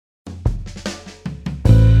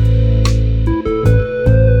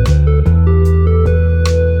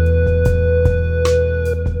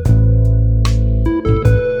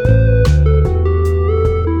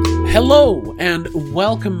Hello, and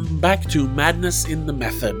welcome back to Madness in the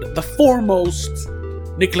Method, the foremost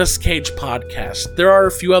Nicolas Cage podcast. There are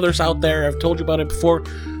a few others out there, I've told you about it before,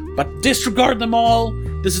 but disregard them all.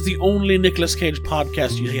 This is the only Nicolas Cage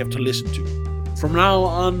podcast you have to listen to. From now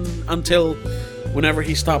on until whenever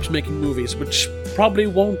he stops making movies, which probably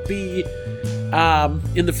won't be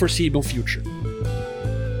in the foreseeable future.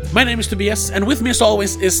 My name is Tobias, and with me as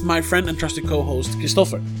always is my friend and trusted co-host,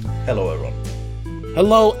 Christopher. Hello, everyone.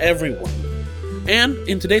 Hello, everyone. And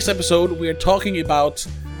in today's episode, we are talking about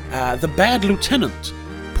The Bad Lieutenant,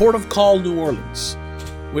 Port of Call, New Orleans,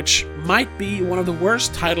 which might be one of the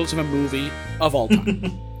worst titles of a movie of all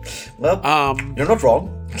time. Well, you're not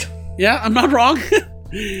wrong. Yeah, I'm not wrong.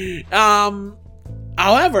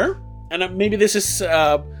 However, and maybe this is,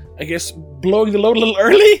 I guess, blowing the load a little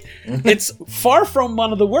early, it's far from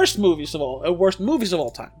one of the worst movies of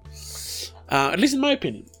all time. At least in my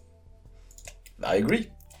opinion. I agree.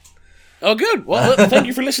 Oh, good. Well, thank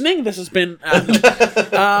you for listening. This has been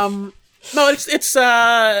no, it's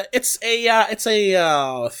a I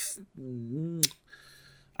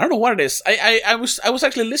don't know what it is. I was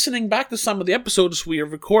actually listening back to some of the episodes we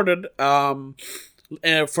have recorded for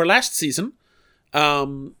last season,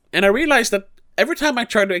 and I realized that every time I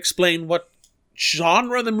try to explain what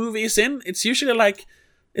genre the movie is in, it's usually like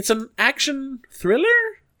it's an action thriller.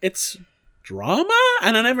 It's drama,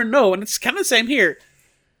 and I never know, and it's kind of the same here.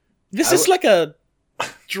 This is like a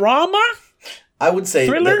drama. I would say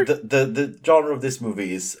thriller? The genre of this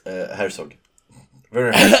movie is Herzog.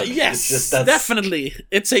 Werner Herzog. Yes, definitely.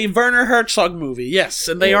 It's a Werner Herzog movie. Yes,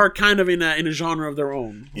 and they are kind of in a genre of their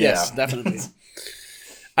own. Yes, definitely.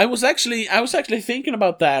 I was actually thinking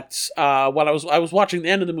about that while I was watching the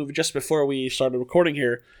end of the movie just before we started recording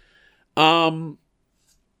here, and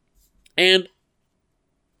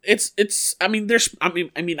it's I mean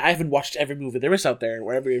I haven't watched every movie there is out there,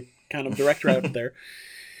 or every kind of director out there,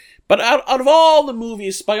 but out of all the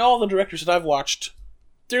movies by all the directors that I've watched,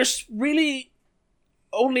 there's really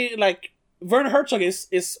only like Werner Herzog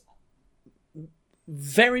is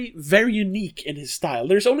very, very unique in his style.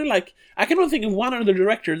 There's only like I can only think of one other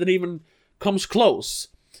director that even comes close,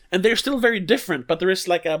 and they're still very different, but there is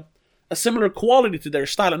like a similar quality to their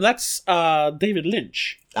style, and that's David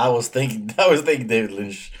Lynch. I was thinking David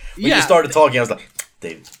Lynch. When you started talking, I was like,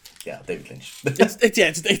 David Lynch.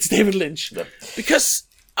 it's David Lynch. Yeah. Because,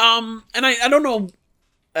 and I don't know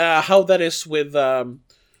how that is with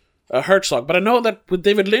Herzog, but I know that with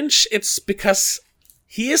David Lynch, it's because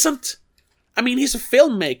he isn't, I mean, he's a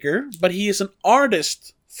filmmaker, but he is an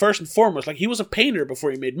artist first and foremost. Like, he was a painter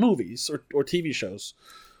before he made movies or TV shows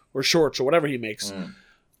or shorts or whatever he makes.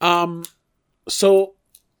 So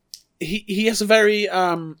he has a very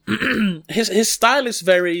his style is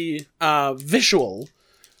very visual.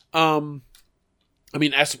 I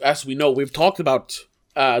mean, as we know, we've talked about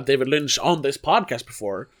David Lynch on this podcast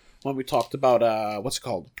before when we talked about what's it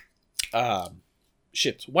called?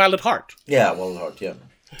 Wild at Heart. Yeah, Wild at Heart. Yeah.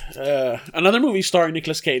 Another movie starring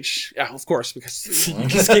Nicolas Cage. Yeah, of course, because it's a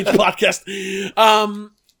Nicolas Cage podcast.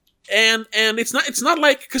 And it's not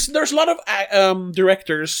like, because there's a lot of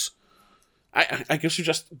directors. I guess we've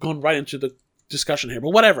just gone right into the discussion here, but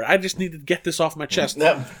whatever. I just need to get this off my chest.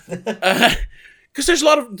 Because there's a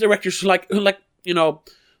lot of directors who like you know,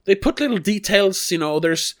 they put little details.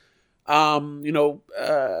 There's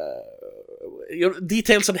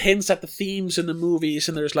details and hints at the themes in the movies,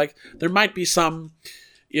 and there might be some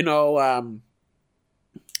a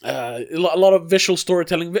lot of visual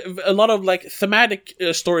storytelling, a lot of like thematic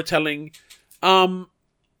storytelling,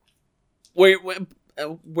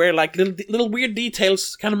 where like little weird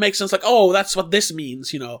details kind of make sense. Like, oh, that's what this means.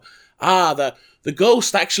 The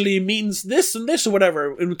ghost actually means this and this or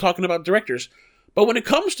whatever. When we're talking about directors, but when it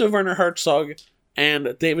comes to Werner Herzog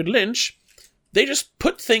and David Lynch, they just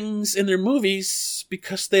put things in their movies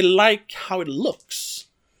because they like how it looks.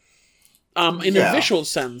 In a visual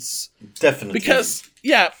sense. Definitely. Because,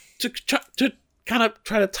 to kind of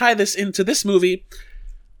try to tie this into this movie,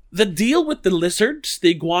 the deal with the lizards, the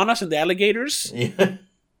iguanas, and the alligators.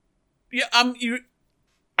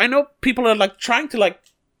 I know people are like trying to like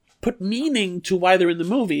put meaning to why they're in the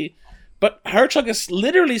movie, but Herzog has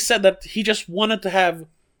literally said that he just wanted to have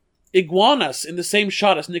iguanas in the same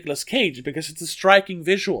shot as Nicolas Cage because it's a striking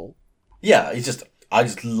visual. Yeah, I just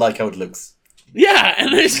like how it looks. Yeah,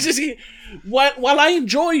 and it's just while I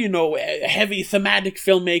enjoy heavy thematic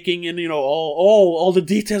filmmaking and all the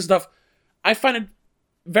detail stuff, I find it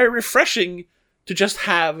very refreshing to just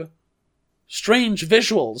have strange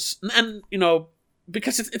visuals, and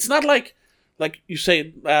because it's not like you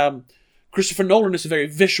say Christopher Nolan is a very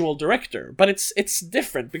visual director, but it's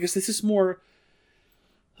different because this is more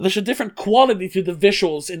there's a different quality to the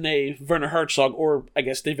visuals in a Werner Herzog or I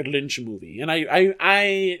guess David Lynch movie. And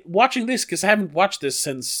I watching this, because I haven't watched this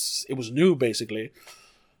since it was new, basically.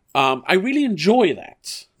 I really enjoy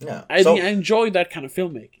that. Yeah, I enjoy that kind of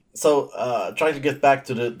filmmaking. So, trying to get back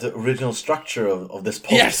to the original structure of this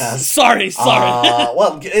podcast. Yes, sorry.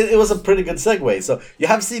 Well, it was a pretty good segue. So, you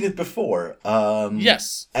have seen it before.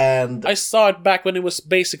 Yes. And I saw it back when it was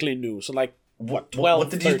basically new. So, like, 12, what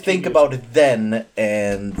did you think years about it then,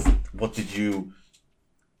 and what did you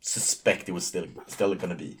suspect it was still going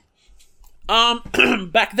to be?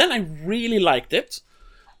 Back then I really liked it.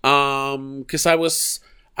 Because I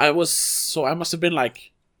must have been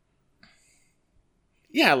like,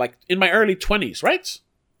 yeah, like in my early 20s, right?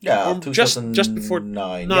 Yeah, just before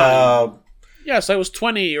 9. Yes, I was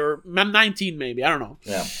 20 or 19 maybe, I don't know.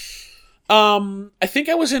 Yeah. I think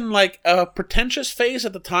I was in like a pretentious phase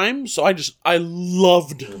at the time, so I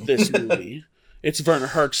loved this movie. It's Werner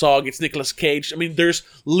Herzog, it's Nicolas Cage. I mean, there's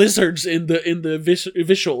lizards in the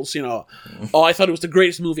visuals, you know. Oh, I thought it was the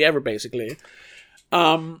greatest movie ever, basically.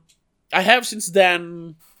 I have since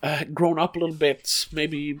then grown up a little bit,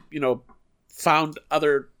 maybe, you know, found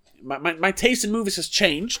other... My taste in movies has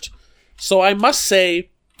changed. So I must say,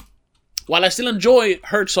 while I still enjoy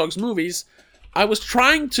Herzog's movies, I was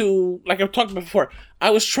trying to, like I've talked about before, I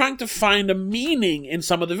was trying to find a meaning in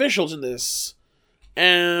some of the visuals in this.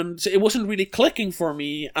 And it wasn't really clicking for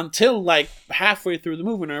me until like halfway through the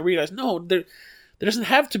movie, and I realized, no, there doesn't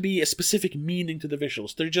have to be a specific meaning to the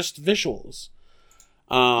visuals. They're just visuals.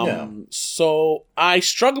 So I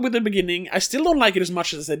struggled with the beginning. I still don't like it as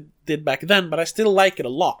much as I did back then, but I still like it a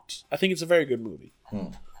lot. I think it's a very good movie.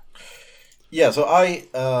 Yeah, so I,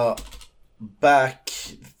 back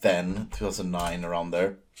then, 2009, around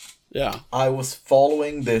there, yeah, I was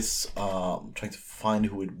following this, trying to find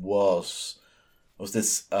who it was. It was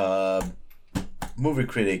this movie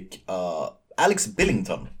critic, Alex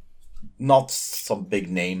Billington. Not some big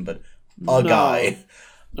name, but a guy.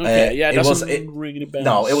 Okay, yeah, it doesn't ring any bells.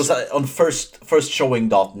 No, it was on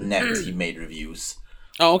firstshowing.net he made reviews.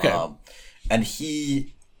 Oh, okay. And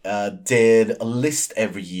he did a list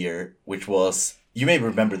every year, which was... You may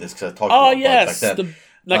remember this because I talked about it back then.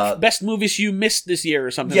 The best movies you missed this year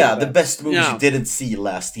or something yeah, like the that. best movies you didn't see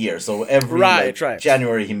last year. So every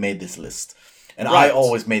January he made this list. And I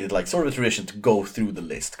always made it like sort of a tradition to go through the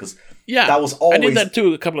list. Because that was always... I did that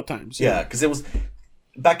too a couple of times. Yeah, because it was...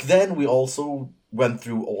 Back then we also went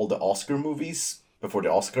through all the Oscar movies before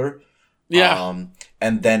the Oscar. Yeah.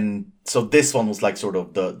 And then... So this one was like sort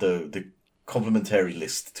of the complementary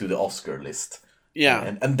list to the Oscar list.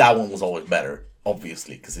 Yeah. And that one was always better.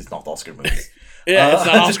 Obviously, because it's not Oscar movies. Yeah, it's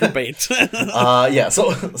not Oscar bait. Yeah,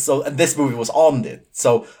 so and this movie was on it.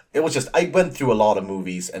 So it was just, I went through a lot of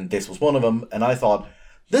movies, and this was one of them, and I thought,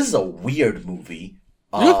 this is a weird movie.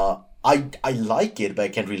 I like it, but I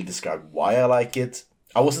can't really describe why I like it.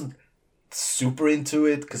 I wasn't super into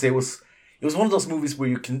it, because it was one of those movies where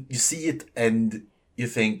you see it, and you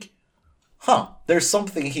think, there's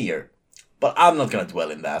something here. But I'm not going to dwell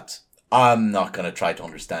in that. I'm not going to try to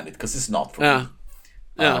understand it, because it's not for me.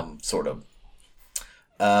 Sort of.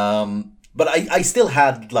 But I still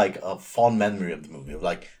had, like, a fond memory of the movie.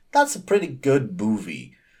 Like, that's a pretty good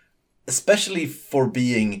movie. Especially for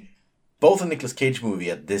being both a Nicolas Cage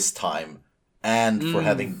movie at this time, and for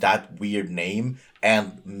having that weird name,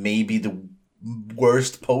 and maybe the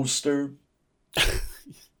worst poster.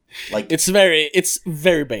 Like, it's very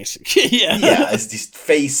basic. Yeah. Yeah, it's these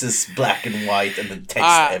faces, black and white, and then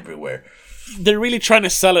text everywhere. They're really trying to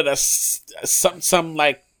sell it as some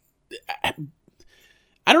like, I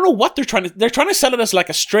don't know what they're trying to sell it as, like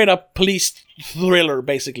a straight up police thriller,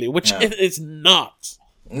 basically, which it's not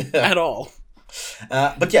at all.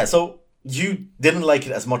 But yeah, so you didn't like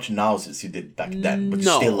it as much now as you did back then, but you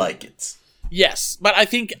still like it. Yes, but I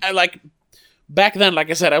think back then, like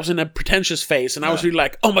I said, I was in a pretentious phase, and I was really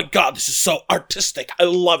like, "Oh my god, this is so artistic! I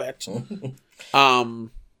love it."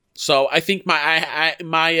 So I think my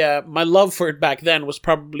love for it back then was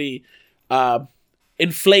probably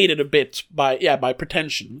inflated a bit by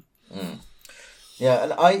pretension. Yeah,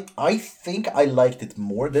 and I think I liked it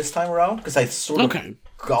more this time around, because I sort of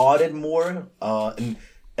got it more, and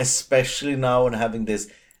especially now and having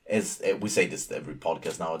this. We say this to every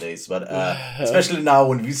podcast nowadays, but especially now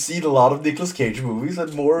when we've seen a lot of Nicolas Cage movies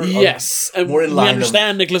and more... Yes, more in line we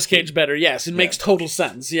understand Nicolas Cage better, yes. It makes total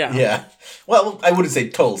sense, yeah. Yeah. Well, I wouldn't say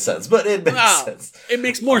total sense, but it makes sense. It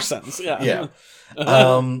makes more sense, yeah. Yeah.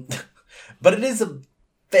 But it is a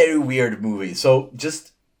very weird movie, so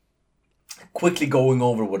just quickly going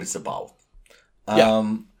over what it's about.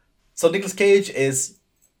 So Nicolas Cage is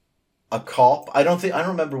a cop. I don't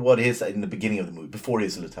remember what he is in the beginning of the movie. Before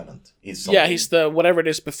he's a lieutenant, he's something. Yeah, he's the whatever it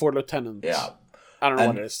is before lieutenant. Yeah, I don't know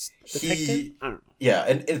and what it is. Detective? I don't know. Yeah,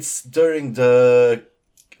 and it's during the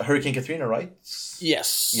Hurricane Katrina, right?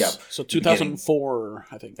 Yes. Yeah. So 2004,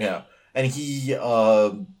 I think. Yeah, and he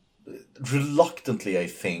reluctantly, I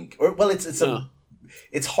think, or well,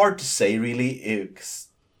 it's hard to say really, it's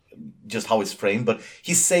just how it's framed, but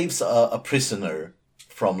he saves a prisoner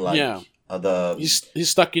from he's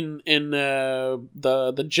stuck in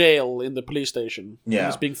the jail in the police station. Yeah,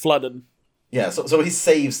 he's being flooded. Yeah, so he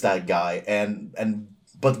saves that guy, and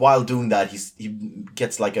but while doing that, he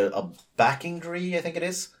gets like a back injury, I think it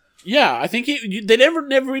is. Yeah, I think they never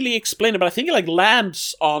really explain it, but I think he like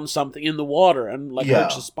lands on something in the water and like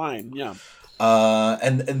hurts his spine. Yeah.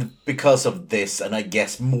 And because of this, and I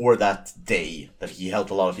guess more that day, that he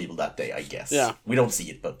helped a lot of people that day, I guess. Yeah. We don't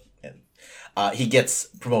see it, but he gets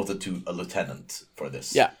promoted to a lieutenant for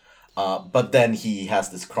this. Yeah. But then he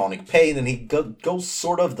has this chronic pain, and he goes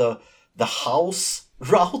sort of the house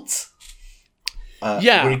route.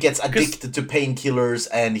 Where he gets addicted to painkillers,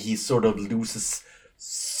 and he sort of loses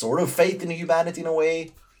sort of faith in humanity in a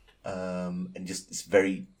way, and just is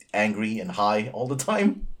very angry and high all the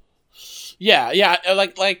time. Yeah,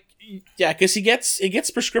 because he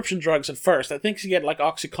gets prescription drugs at first. I think he get like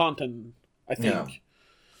OxyContin, I think.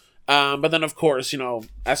 Yeah. But then of course,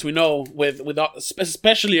 as we know with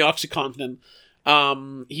especially OxyContin,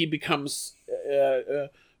 he becomes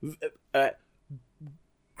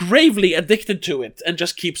gravely addicted to it and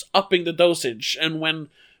just keeps upping the dosage. And when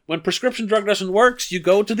prescription drug doesn't work, you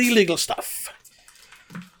go to the illegal stuff.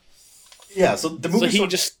 Yeah, so the movie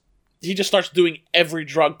he just starts doing every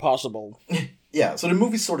drug possible. Yeah, so the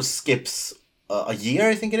movie sort of skips a year,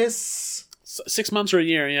 I think it is. 6 months or a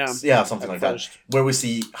year, yeah. Yeah, something like that. Where we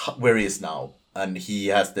see where he is now. And he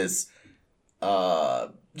has this...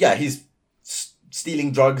 he's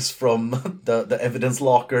stealing drugs from the evidence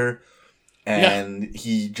locker. And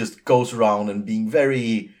he just goes around and being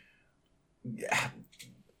very...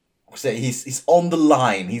 He's on the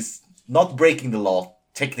line. He's not breaking the law,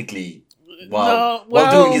 technically. While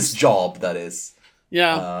doing his job, that is.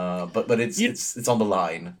 Yeah. But it's on the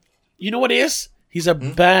line. You know what he is? He's a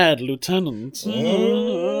bad lieutenant.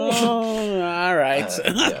 All right.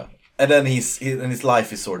 Yeah. And then his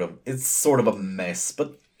life is sort of a mess,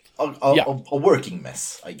 but a working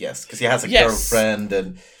mess, I guess, because he has a girlfriend,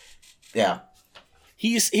 and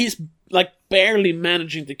he's like barely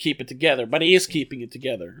managing to keep it together, but he is keeping it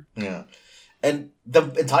together. Yeah. And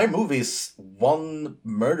the entire movie is one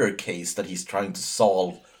murder case that he's trying to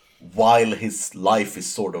solve while his life is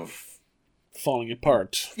sort of... falling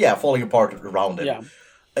apart. Yeah, falling apart around him. Yeah.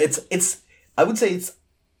 It's I would say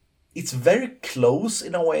it's very close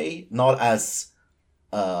in a way, not as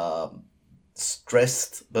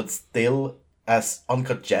stressed, but still as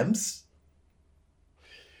Uncut Gems.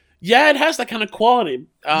 Yeah, it has that kind of quality.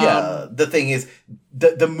 The thing is,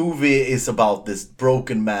 the movie is about this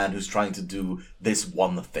broken man who's trying to do this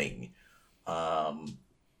one thing. And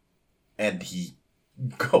he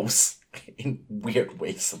goes in weird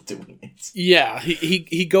ways of doing it. Yeah,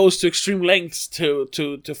 he goes to extreme lengths to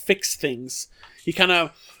fix things. He kind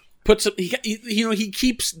of puts up, he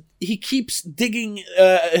keeps digging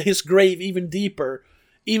his grave even deeper.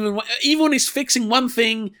 Even when he's fixing one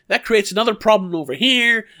thing, that creates another problem over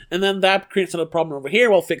here, and then that creates another problem over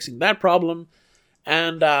here while fixing that problem.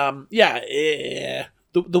 And the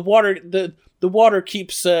water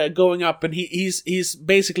keeps going up, and he's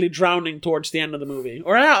basically drowning towards the end of the movie.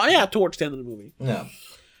 Towards the end of the movie. Yeah.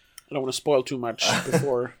 I don't want to spoil too much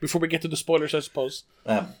before we get to the spoilers, I suppose.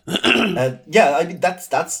 I mean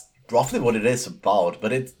that's roughly what it is about.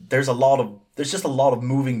 But there's just a lot of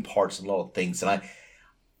moving parts, a lot of things, and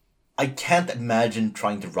I can't imagine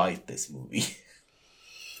trying to write this movie.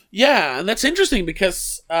 Yeah, and that's interesting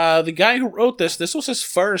because the guy who wrote this was his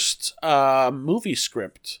first movie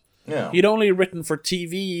script. Yeah. He'd only written for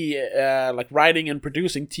TV, like writing and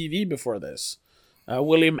producing TV before this.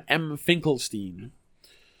 William M. Finkelstein.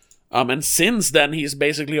 And since then, he's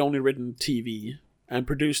basically only written TV and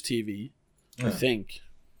produced TV, I think.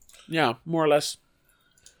 Yeah, more or less.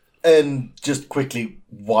 And just quickly,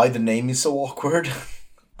 why the name is so awkward?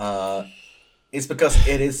 It's because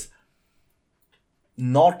it is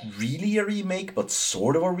not really a remake, but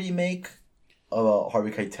sort of a remake of a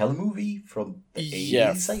Harvey Keitel movie from the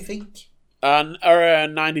 80s, I think. Or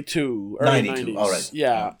 92. Early 92, 90s. all right.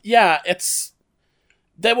 Yeah,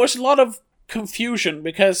 there was a lot of confusion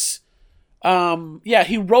because,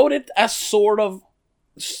 he wrote it as sort of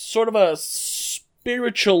a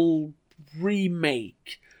spiritual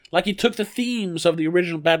remake. Like he took the themes of the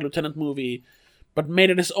original Bad Lieutenant movie, but made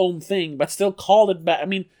it his own thing, but still called it bad. I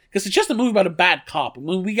mean, because it's just a movie about a bad cop. I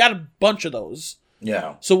mean, we got a bunch of those.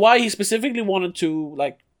 Yeah. So why he specifically wanted to,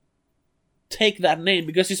 like, take that name,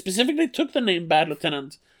 because he specifically took the name Bad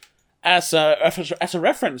Lieutenant as a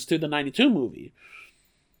reference to the 92 movie.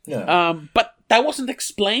 Yeah. But that wasn't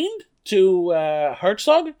explained to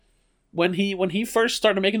Herzog when he first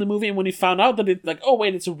started making the movie, and when he found out that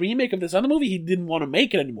it's a remake of this other movie, he didn't want to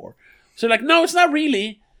make it anymore. So like, no, it's not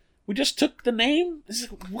really. We just took the name.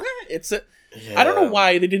 It's like, what? I don't know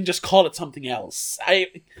why they didn't just call it something else.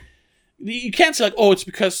 You can't say like, oh, it's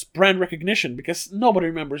because brand recognition, because nobody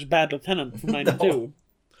remembers Bad Lieutenant from 92. No.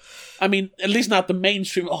 I mean, at least not the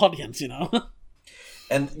mainstream audience,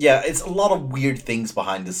 And yeah, it's a lot of weird things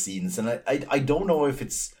behind the scenes, and I don't know if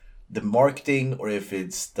it's the marketing or if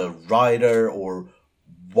it's the writer or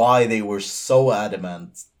why they were so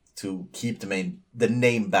adamant to keep the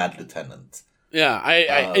name Bad Lieutenant. Yeah,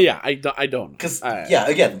 I don't. Because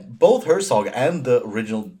again, both Herzog and the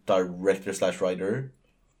original director/writer.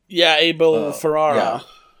 Yeah, Abel Ferrara,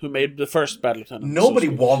 who made the first Bad Lieutenant. Nobody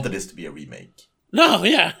wanted this to be a remake. No,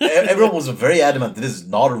 yeah. Everyone was very adamant that this is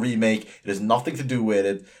not a remake. It has nothing to do with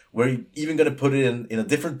it. We're even going to put it in a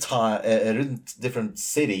different time, a different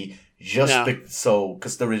city,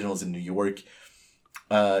 because the original is in New York.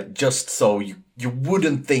 Just so you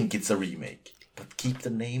wouldn't think it's a remake, but keep the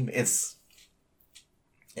name.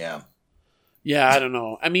 Yeah, I don't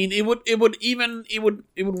know. I mean, it would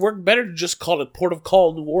work better to just call it Port of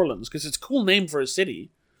Call, New Orleans, because it's a cool name for a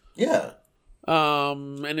city. Yeah.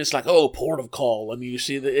 And it's like, oh, Port of Call. I mean, you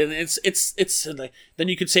see it's like, then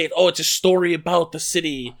you could say, oh, it's a story about the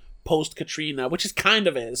city post Katrina, which is kind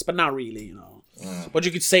of is, but not really, But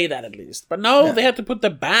you could say that at least. But no, they had to put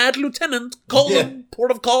the Bad Lieutenant,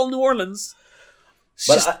 Port of Call, New Orleans. It's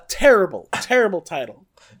just terrible title.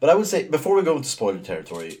 But I would say, before we go into spoiler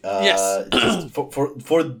territory, just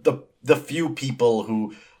for the few people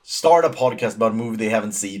who start a podcast about a movie they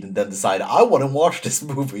haven't seen and then decide, I want to watch this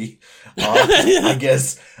movie, I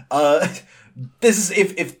guess. This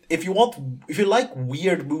is if you like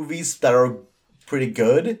weird movies that are pretty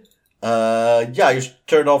good, you should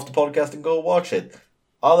turn off the podcast and go watch it.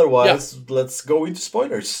 Otherwise, let's go into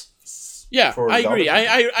spoilers. Yeah, I agree.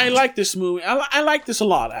 I like this movie. I like this a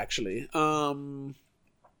lot, actually.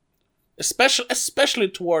 Especially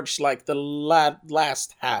towards like the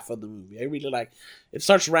last half of the movie. I really like it.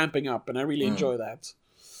 Starts ramping up, and I really enjoy that.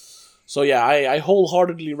 So yeah, I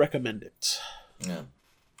wholeheartedly recommend it. Yeah.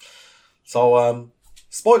 So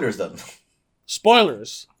spoilers then.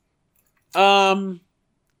 Spoilers. Well,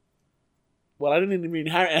 I didn't even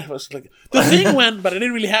really have. It was like the thing went, but I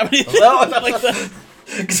didn't really have anything like that.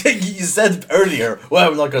 You said earlier,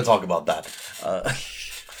 well, we're not going to talk about that.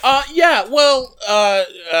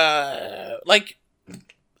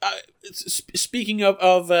 Speaking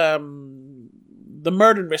of the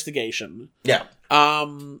murder investigation. Yeah.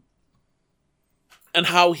 And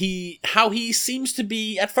how he seems to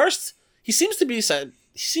be, at first, he seems to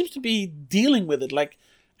be dealing with it, like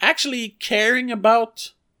actually caring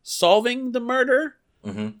about solving the murder.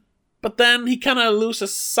 Mm-hmm. But then he kind of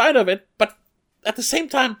loses sight of it, but at the same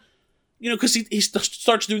time, because he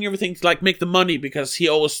starts doing everything to like make the money, because he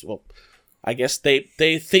owes. Well, I guess they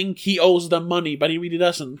think he owes them money, but he really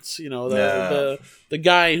doesn't. The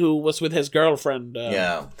guy who was with his girlfriend.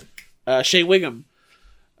 Shea Wiggum.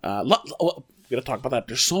 We're gonna talk about that.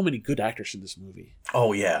 There's so many good actors in this movie.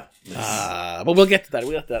 Oh yeah. But we'll get to that.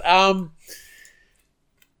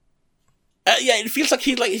 It feels like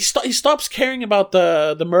he stops caring about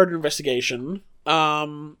the murder investigation.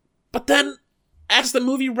 But then, as the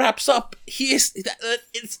movie wraps up,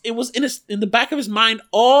 it was in the back of his mind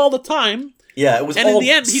all the time. Yeah, it was. And all in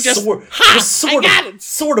the end, he just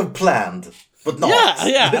sort of planned, but not.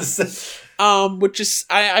 Yeah. Which is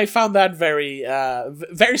I found that very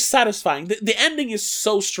very satisfying. The ending is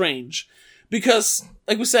so strange because,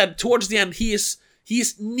 like we said, towards the end he is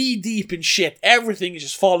knee deep in shit. Everything is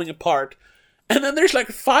just falling apart, and then there's like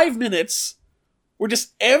 5 minutes where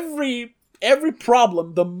just every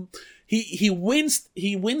problem he wins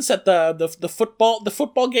at the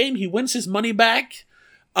football game. He wins his money back.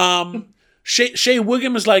 Shea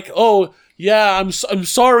Wiggum is like, oh yeah, I'm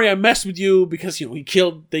sorry I messed with you, because they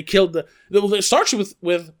killed it starts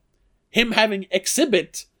with him having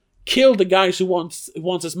Exhibit kill the guys who wants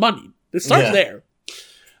his money. It starts there.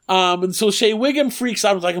 And so Shea Wiggum freaks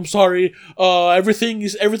out. Like, I'm sorry. Everything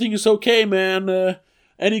is okay, man.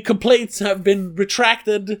 Any complaints have been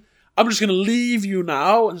retracted. I'm just gonna leave you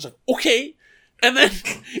now. And it's like, okay. And then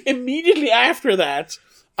immediately after that,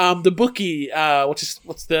 the bookie,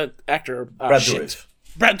 what's the actor? Brad Dourif.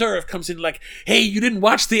 Brad Dourif comes in like, hey, you didn't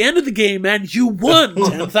watch the end of the game, man. You won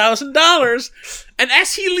 $10,000. And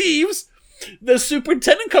as he leaves, the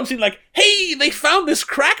superintendent comes in like, hey, they found this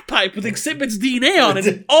crack pipe with Exhibit's DNA on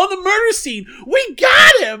it on the murder scene. We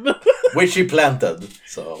got him! Which he planted.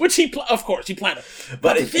 So. Which of course, he planted.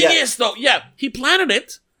 But the thing is, though, he planted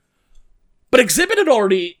it, but Exhibit had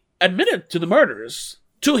already admitted to the murders.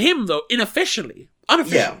 To him, though, unofficially.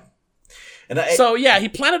 Yeah. And he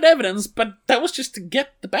planted evidence, but that was just to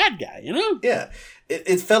get the bad guy, you know? Yeah.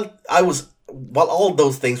 It felt, while all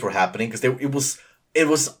those things were happening, because it was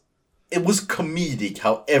comedic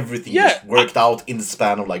how everything just worked out in the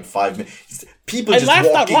span of like 5 minutes. People just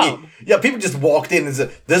walking in. Yeah, people just walked in and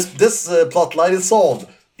said, this plot line is solved.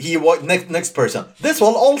 Next person. This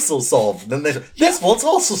one also solved. Then this one's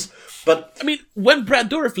also. But I mean, when Brad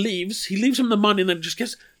Dourif leaves, he leaves him the money and then just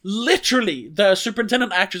gets literally the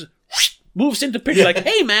superintendent actress moves into picture like,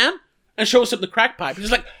 hey man, and shows him the crack pipe. He's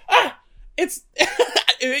like, it's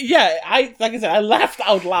I laughed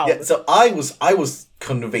out loud. Yeah, so I was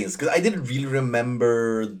convinced because I didn't really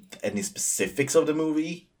remember any specifics of the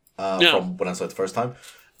movie from when I saw it the first time.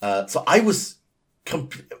 So I was,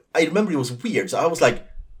 I remember it was weird. So I was like,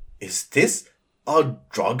 is this a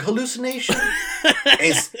drug hallucination?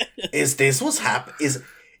 is this what's happening?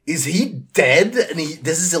 Is he dead and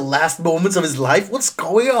this is the last moments of his life? What's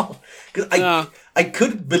going on? Because I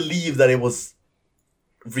couldn't believe that it was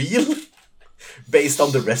real based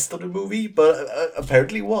on the rest of the movie, but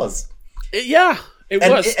apparently it was. It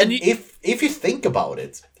was. And if you think about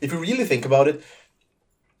it, if you really think about it,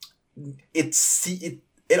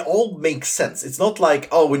 it all makes sense. It's not like,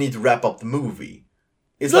 oh, we need to wrap up the movie.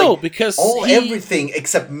 It's because everything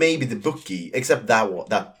except maybe the bookie, except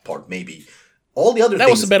that part maybe. All the other things...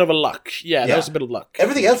 That was a bit of a luck. Yeah, that was a bit of luck.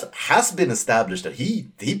 Everything else has been established that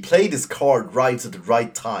he played his card right at the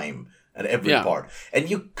right time at every part.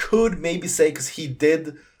 And you could maybe say, because he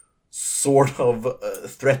did sort of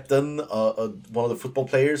threaten one of the football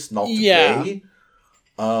players not to play.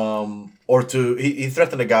 Or he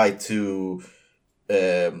threatened a guy to...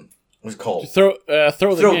 what's it called? Throw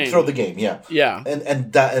the game. Throw the game, yeah. Yeah.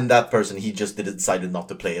 And that person, he just decided not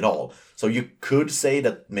to play at all. So you could say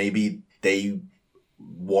that maybe they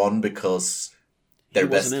won because their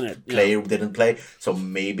best player didn't play. So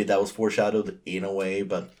maybe that was foreshadowed in a way,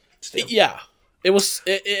 but still. Yeah. It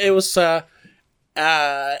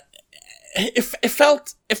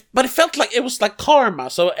felt like it was like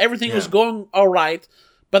karma. So everything was going all right.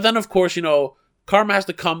 But then, of course, karma has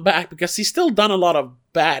to come back because he's still done a lot of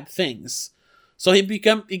bad things. So he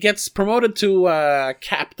gets promoted to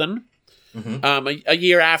captain. Mm-hmm. A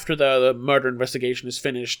year after the murder investigation is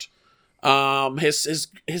finished.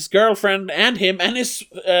 His girlfriend and him and his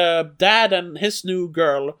dad and his new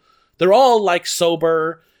girl, they're all like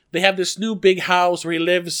sober. They have this new big house where he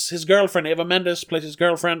lives. His girlfriend, Eva Mendes, plays his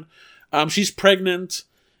girlfriend. She's pregnant,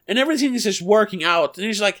 and everything is just working out. And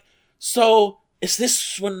he's like, so is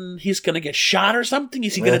this when he's gonna get shot or something?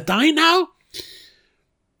 Is he gonna die now?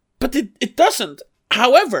 But it doesn't.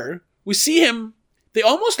 However, we see him. They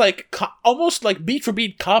almost like beat for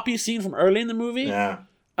beat copy a scene from early in the movie. Yeah.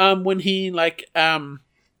 When he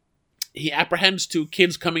he apprehends two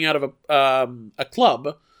kids coming out of a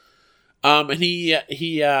club, and he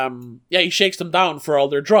shakes them down for all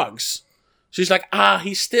their drugs. So he's like,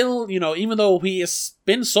 he's still, even though he has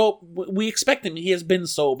been we expect him, he has been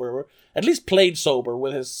sober, or at least played sober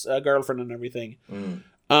with his girlfriend and everything.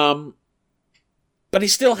 But he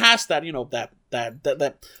still has that,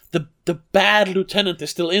 the bad lieutenant is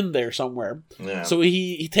still in there somewhere. Yeah. So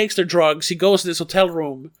he takes their drugs. He goes to this hotel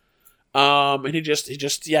room, and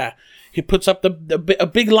he puts up a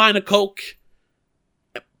big line of coke,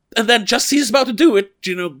 and then just as he's about to do it,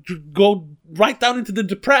 go right down into the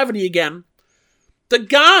depravity again. The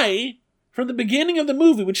guy from the beginning of the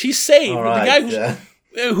movie, which he saved, the guy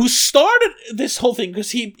who started this whole thing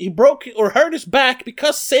because he broke or hurt his back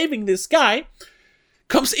because saving this guy,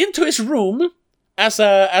 comes into his room as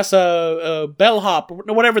a bellhop, or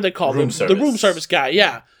whatever they call it, the room service guy,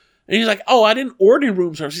 yeah. And he's like, "Oh, I didn't order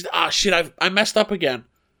room service." He's like, shit, I messed up again.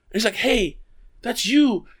 And he's like, "Hey, that's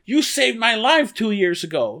you. You saved my life 2 years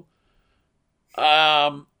ago."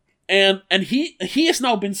 And he has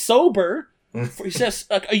now been sober for, he says,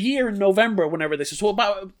 like a year in November, whenever this is. So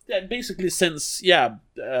about basically since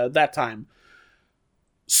that time.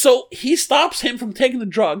 So he stops him from taking the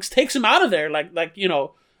drugs, takes him out of there, like I'm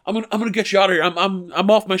gonna get you out of here. I'm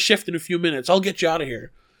off my shift in a few minutes. I'll get you out of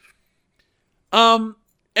here.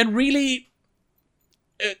 And really,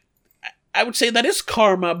 I would say that is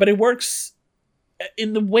karma, but it works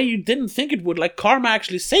in the way you didn't think it would. Like karma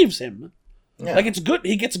actually saves him. Yeah. Like, it's good.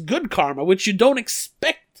 He gets good karma, which you don't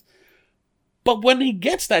expect. But when he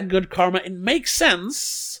gets that good karma, it makes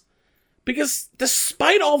sense. Because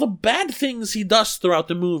despite all the bad things he does throughout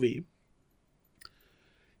the movie,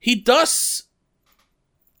 he does...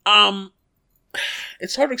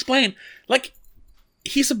 It's hard to explain. Like,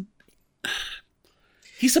 he's a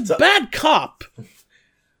bad cop.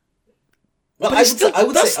 Well, But he still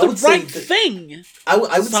does the right thing. I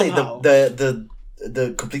would somehow. say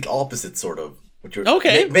the complete opposite, sort of. What you're,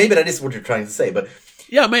 Okay. Maybe that is what you're trying to say, but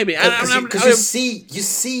Yeah, maybe. because you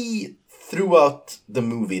see throughout the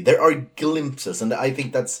movie there are glimpses, and I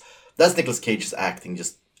think that's Nicolas Cage's acting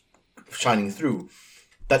just shining through.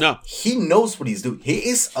 That he knows what he's doing. He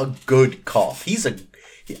is a good cop.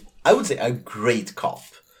 I would say a great cop,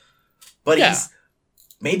 but he's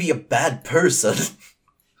maybe a bad person.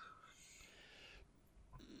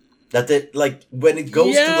 When it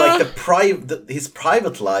goes to like his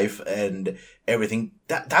private life and everything,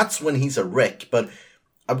 that's when he's a wreck. But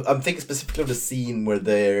I'm thinking specifically of the scene where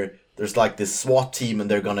there's like this SWAT team and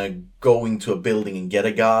they're gonna go into a building and get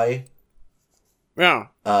a guy. Yeah.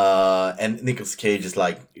 And Nicolas Cage is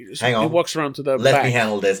like, hang on, he walks around to the let back. me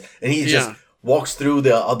handle this, and he just walks through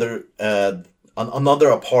the other another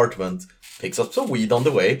apartment, picks up some weed on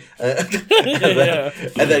the way, and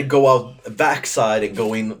then go out backside and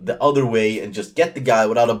go in the other way and just get the guy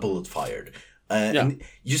without a bullet fired. And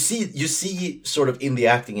you see sort of in the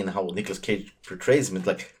acting and how Nicolas Cage portrays him, it's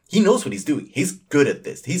like he knows what he's doing. He's good at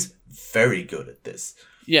this. He's very good at this.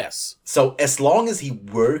 Yes. So as long as he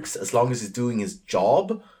works, as long as he's doing his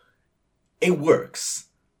job, it works.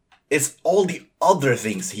 It's all the other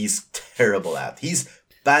things he's terrible at. He's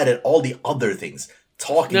bad at all the other things.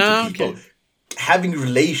 Talking to people, having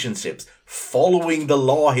relationships, following the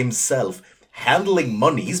law himself, handling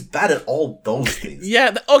money. He's bad at all those things.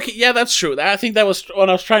 That's true. I think that was what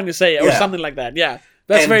I was trying to say, or something like that. Yeah,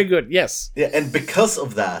 that's very good. Yes. Yeah, and because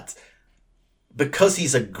of that, because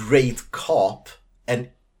he's a great cop and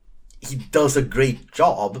he does a great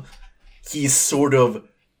job, he's sort of,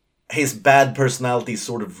 his bad personality is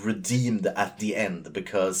sort of redeemed at the end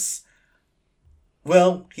because,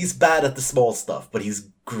 well, he's bad at the small stuff, but he's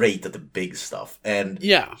great at the big stuff. And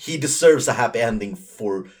he deserves a happy ending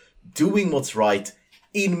for doing what's right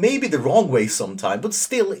in maybe the wrong way sometime, but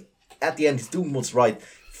still, at the end, he's doing what's right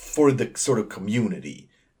for the sort of community.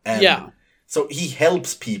 And so he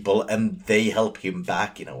helps people and they help him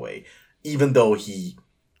back in a way, even though he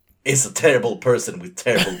is a terrible person with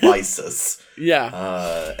terrible vices.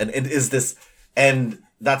 And it is this, and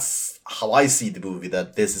that's how I see the movie,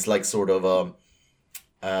 that this is like sort of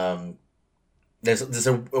there's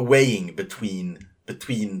a weighing between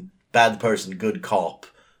bad person, good cop.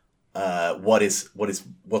 What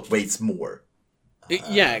weighs more?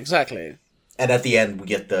 Exactly. And at the end we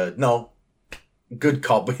get the good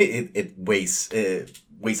cop. It weighs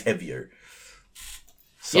heavier.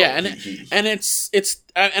 So I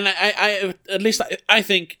at least I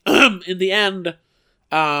think in the end,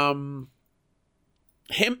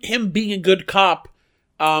 him being a good cop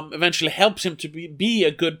eventually helps him to be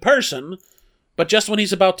a good person, but just when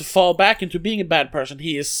he's about to fall back into being a bad person,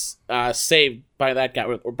 he is saved by that guy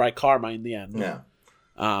or by karma in the end.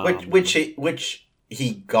 Which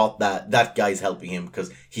he got that guy's helping him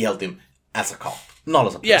because he helped him as a cop, not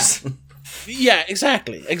as a person.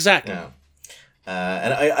 Exactly. Yeah.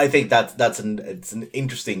 And I think it's an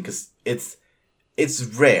interesting, because it's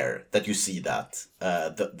rare that you see that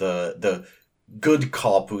the good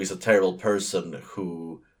cop who is a terrible person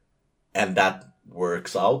and that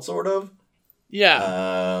works out sort of.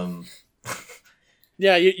 Usually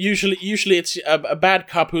it's a bad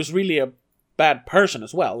cop who's really a bad person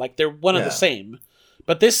as well. Like they're one and the same.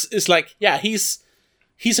 But this is like he's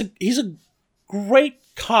a great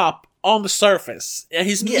cop on the surface.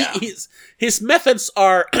 His methods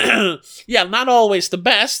are not always the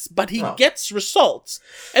best, but he gets results.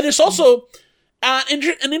 And it's also an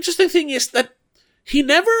interesting thing is that he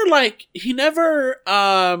never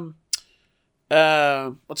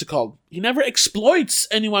what's it called? He never exploits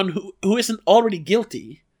anyone who isn't already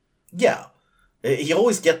guilty. Yeah. He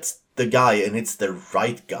always gets the guy, and it's the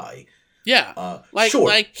right guy. Yeah.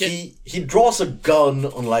 He draws a gun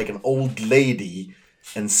on like an old lady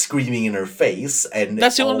and screaming in her face, and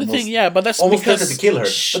that's the only thing. Yeah, but that's almost because to kill her.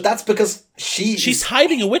 But that's because she's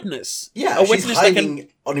hiding a witness. Yeah, she's hiding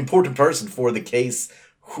an important person for the case,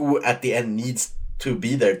 who at the end needs to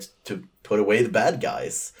be there to put away the bad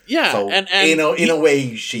guys. Yeah, so and in a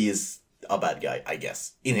way, she is a bad guy, I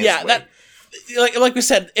guess. In his way. That like we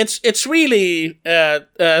said, it's really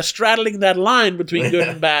straddling that line between good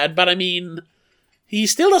and bad. But I mean, he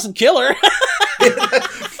still doesn't kill her.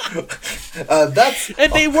 That's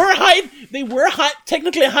And they were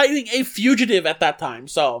technically hiding a fugitive at that time.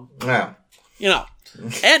 So yeah.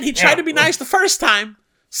 And he tried to be nice the first time.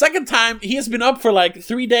 Second time, he has been up for like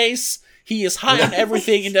 3 days. He is high on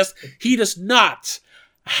everything, and he does not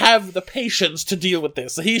have the patience to deal with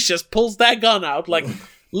this. So he just pulls that gun out, like,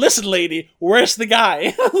 "Listen, lady, where's the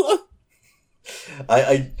guy?"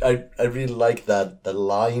 I really like that the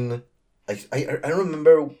line. I don't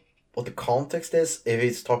remember what the context is. If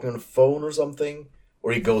he's talking on the phone or something,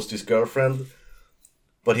 or he goes to his girlfriend,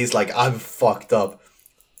 but he's like, "I'm fucked up.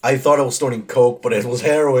 I thought I was snorting coke, but it was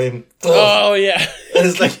heroin." Oh yeah.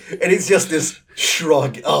 And it's just this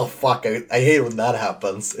shrug. Oh fuck! I hate when that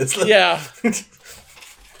happens. It's like Yeah.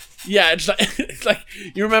 Yeah, it's like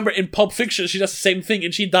you remember in Pulp Fiction, she does the same thing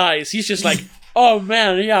and she dies. He's just like, "Oh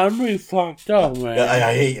man, yeah, I'm really fucked up, man."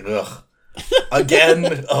 I hate it. Ugh.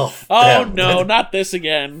 Again. Oh. Oh damn. no, not this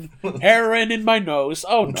again. Heroin in my nose.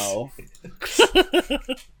 Oh no.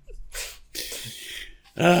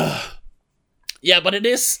 Yeah, but it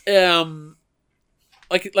is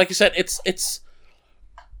like you said, it's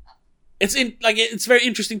very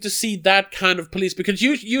interesting to see that kind of police, because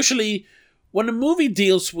usually when a movie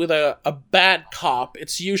deals with a bad cop,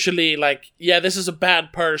 it's usually like, yeah, this is a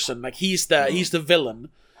bad person, like he's the villain.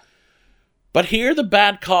 But here the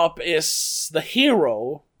bad cop is the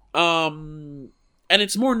hero, and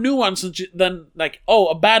it's more nuanced than like, oh,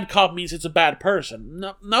 a bad cop means it's a bad person.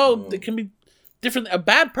 No, it can be different. A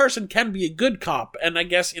bad person can be a good cop, and I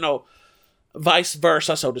guess, vice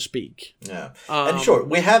versa, so to speak. Yeah, and sure,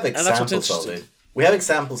 we have examples of it. We have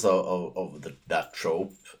examples of that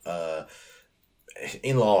trope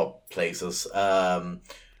in a lot of places. I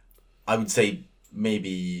would say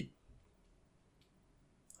maybe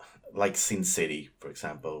like Sin City, for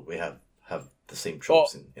example. We have the same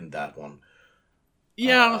tropes in that one.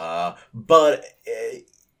 Yeah, but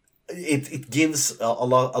it gives a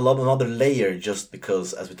lot another layer, just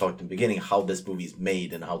because, as we talked in the beginning, how this movie is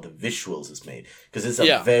made and how the visuals is made, because it's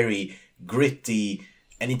a very gritty,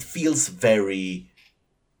 and it feels very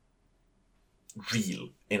real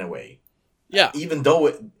in a way. Yeah, even though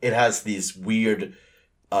it has these weird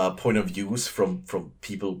point of views from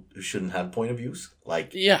people who shouldn't have point of views,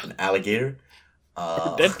 like an alligator,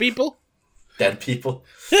 dead people.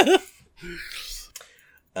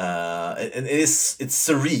 And it's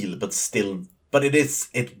surreal, but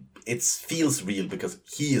it feels real because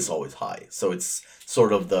he is always high. So it's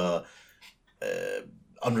sort of the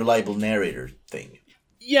unreliable narrator thing.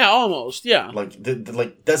 Yeah, almost. Yeah, like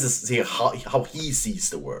this is how he sees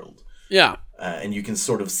the world. Yeah, and you can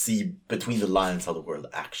sort of see between the lines how the world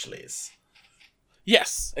actually is.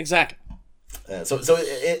 Yes, exactly. So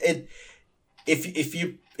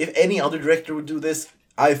if any other director would do this,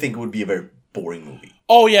 I think it would be a very boring movie.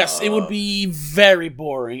 Oh yes, it would be very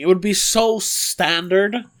boring. It would be so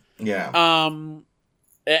standard. Yeah.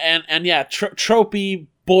 And yeah, tropey,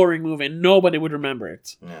 boring movie. Nobody would remember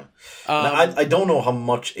it. Yeah. Now, I don't know how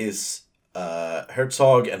much is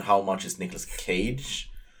Herzog and how much is Nicolas Cage.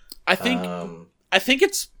 I think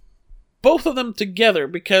it's both of them together,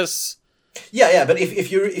 because yeah. But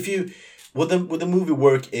if you would the movie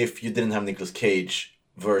work if you didn't have Nicolas Cage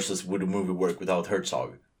versus would the movie work without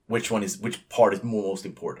Herzog? Which part is most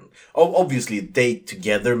important? Obviously, they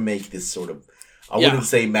together make this sort of, I wouldn't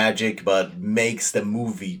say magic, but makes the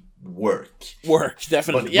movie work.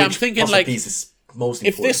 Definitely. But yeah, I'm thinking like, piece is most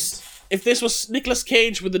important. If this was Nicolas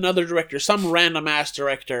Cage with another director, some random ass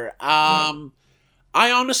director, I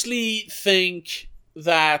honestly think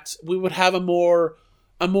that we would have a more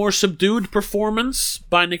subdued performance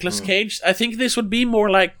by Nicolas Cage. I think this would be more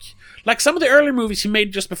like some of the earlier movies he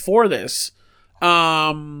made just before this.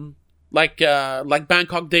 Like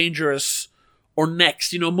Bangkok Dangerous or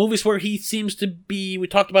Next, movies where he seems to be, we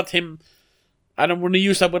talked about him, I don't want to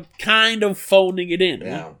use that, but kind of phoning it in.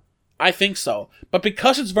 Yeah. I think so. But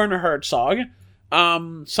because it's Werner Herzog,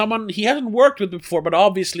 someone he hasn't worked with before, but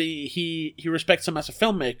obviously he respects him as a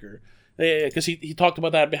filmmaker, because he talked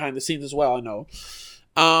about that behind the scenes as well, I know.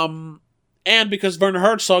 And because Werner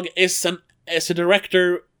Herzog is a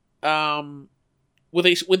director, with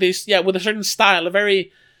a certain style, a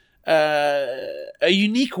very a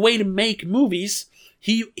unique way to make movies,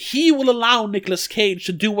 he will allow Nicolas Cage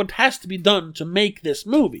to do what has to be done to make this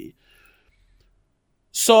movie.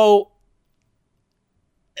 So,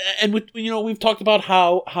 and we've talked about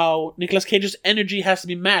how Nicolas Cage's energy has to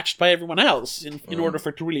be matched by everyone else in order for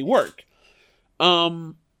it to really work.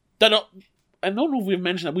 I don't know if we've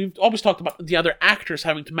mentioned that. We've always talked about the other actors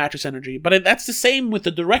having to match his energy, but that's the same with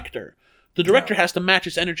the director. The director has to match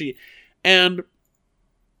his energy. And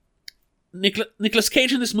Nicolas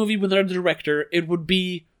Cage in this movie with another director, it would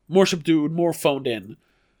be more subdued, more phoned in.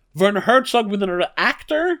 Werner Herzog with another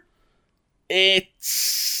actor, I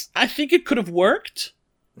think it could have worked,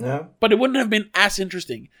 but it wouldn't have been as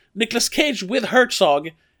interesting. Nicolas Cage with Herzog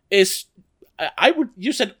is,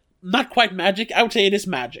 you said not quite magic, I would say it is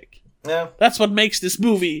magic. Yeah. That's what makes this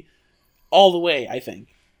movie all the way, I think.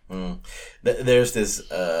 There's this,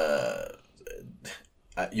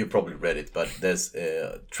 you probably read it, but there's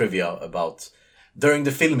trivia about, during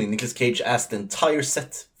the filming, Nicolas Cage asked the entire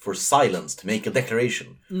set for silence to make a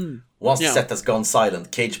declaration. Once the set has gone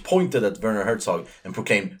silent, Cage pointed at Werner Herzog and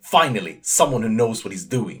proclaimed, "Finally, someone who knows what he's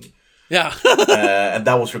doing." Yeah. And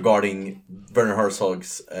that was regarding Werner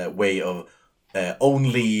Herzog's way of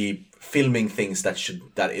only filming things that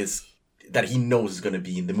he knows is going to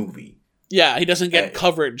be in the movie. Yeah, he doesn't get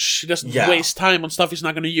coverage. He doesn't waste time on stuff he's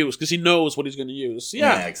not going to use because he knows what he's going to use.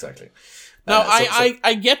 Yeah, exactly. Now,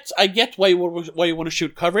 I get why you want to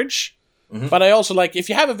shoot coverage, but I also like, if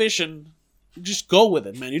you have a vision, just go with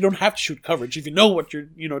it, man. You don't have to shoot coverage if you know what you're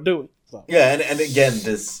doing. So. Yeah, and again,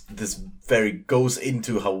 this very goes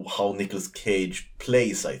into how Nicolas Cage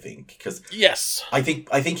plays, I think, because yes, I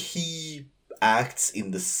think he acts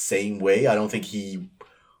in the same way. I don't think he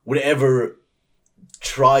would ever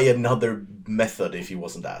try another method if he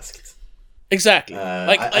wasn't asked. Exactly.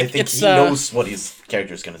 I think he knows what his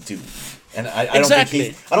character is gonna do, and I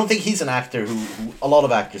don't think he's an actor who a lot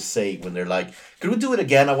of actors say when they're like, "Could we do it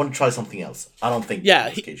again? I want to try something else." I don't think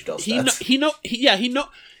Cage does that.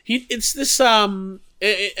 It's this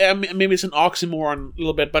maybe it's an oxymoron a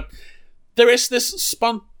little bit, but there is this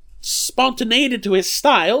spontaneity to his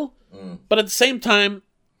style, but at the same time,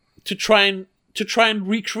 to try and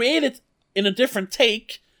recreate it in a different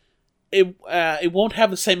take, it won't have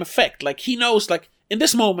the same effect. Like, he knows, like, in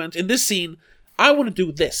this moment, in this scene, I want to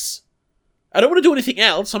do this. I don't want to do anything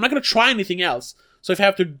else. I'm not going to try anything else. So if I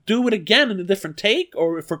have to do it again in a different take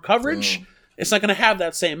or for coverage, it's not going to have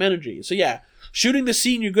that same energy. So yeah, shooting the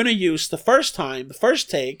scene you're going to use the first time, the first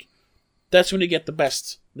take, that's when you get the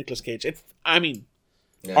best Nicolas Cage.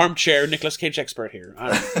 Armchair Nicolas Cage expert here.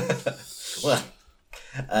 Well,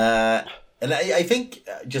 and I think,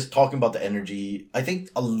 just talking about the energy, I think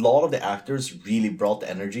a lot of the actors really brought the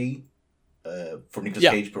energy for Nicolas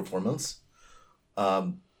Cage performance.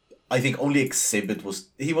 I think only Exhibit was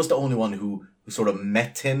the only one who sort of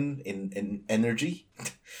met him in energy.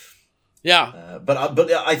 Yeah. But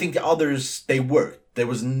I think the others, they worked. There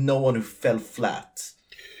was no one who fell flat.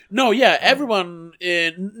 No, yeah, everyone,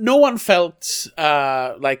 no one felt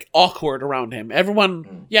like awkward around him.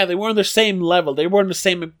 Everyone, they were on the same level. They were on the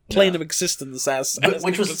same plane of existence as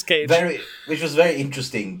Nicolas Cage. Which was very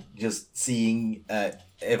interesting, just seeing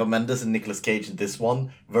Eva Mendes and Nicolas Cage in this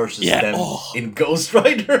one versus them in Ghost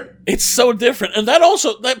Rider. It's so different. And that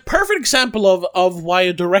perfect example of why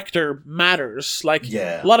a director matters. Like,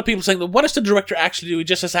 a lot of people saying, what does the director actually do? He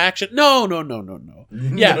just has action? No.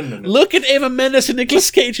 Yeah, no. Look at Eva Mendes and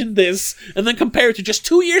Nicolas Cage in this, and then compare it to just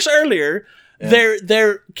 2 years earlier,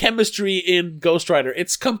 their chemistry in Ghost Rider.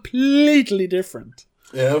 It's completely different.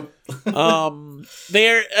 Yeah. I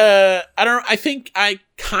think I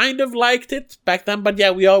kind of liked it back then, but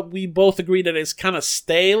yeah, we both agree that it's kind of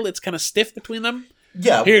stale, it's kind of stiff between them.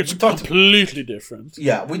 Yeah, here it's completely different.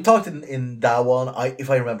 Yeah, we talked in that one, if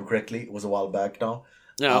I remember correctly, it was a while back now.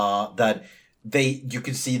 Yeah. That you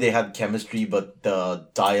could see they had chemistry, but the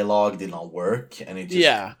dialogue did not work, and it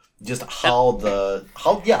just how the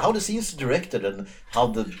scenes are directed and how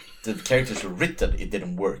the characters were written, it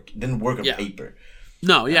didn't work. It didn't work on paper.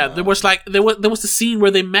 No, yeah, there was the scene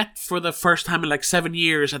where they met for the first time in like 7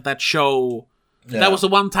 years at that show. Yeah. That was the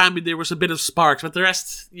one time there was a bit of sparks, but the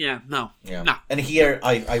rest, no. And here,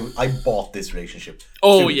 I bought this relationship.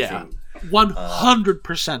 Oh yeah,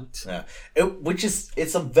 100%. Yeah,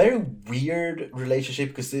 it's a very weird relationship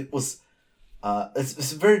because it was,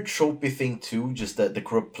 it's a very tropey thing too. Just that the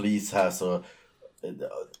corrupt police has a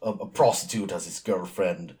prostitute as his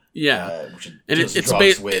girlfriend. Yeah, which and it's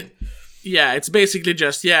drugs with. Yeah, it's basically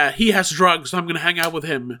just, he has drugs, so I'm going to hang out with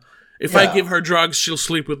him. If I give her drugs, she'll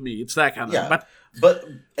sleep with me. It's that kind of... But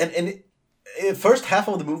first half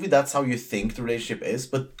of the movie, that's how you think the relationship is.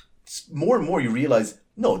 But more and more you realize,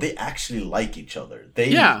 no, they actually like each other.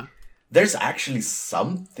 There's actually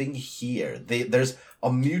something here. There's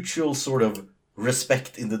a mutual sort of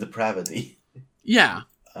respect in the depravity. Yeah.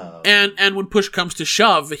 And when push comes to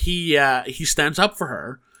shove, he stands up for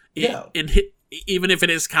her. Yeah. Even if it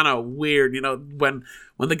is kind of weird, when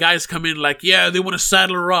the guys come in like, they want to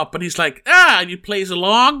saddle her up, and he's like, and he plays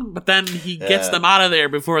along, but then he gets them out of there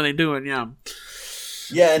before they do it, Yeah,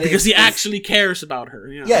 and because he actually cares about her.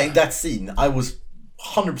 Yeah, in that scene, I was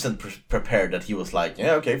 100% prepared that he was like,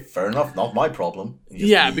 yeah, okay, fair enough, not my problem.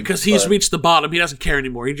 Because he's reached the bottom. He doesn't care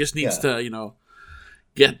anymore. He just needs to,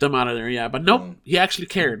 get them out of there. Yeah, but nope, he actually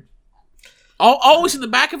cared. Always in the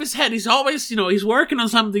back of his head, he's always, he's working on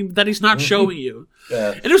something that he's not showing you.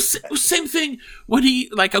 Yeah. And it was the same thing when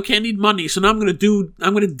he, like, okay, I need money, so now I'm going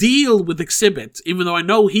to deal with Exhibit, even though I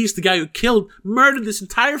know he's the guy who murdered this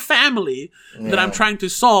entire family that I'm trying to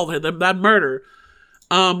solve, that murder.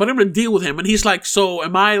 But I'm going to deal with him. And he's like, so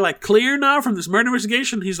am I, like, clear now from this murder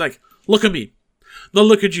investigation? He's like, look at me. Now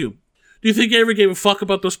look at you. Do you think I ever gave a fuck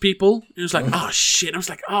about those people? And he was like, oh, shit. I was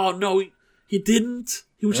like, oh, no, he didn't.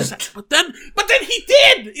 He was just like, but then he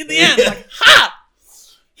did in the end. Like, ha!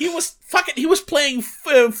 He was playing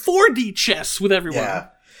 4D chess with everyone. Yeah.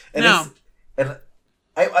 And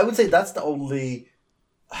I would say that's the only,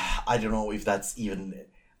 I don't know if that's even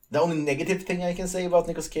the only negative thing I can say about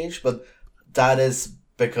Nicolas Cage, but that is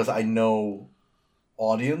because I know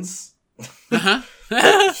audience.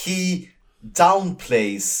 He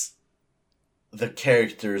downplays the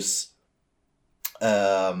character's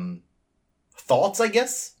thoughts, I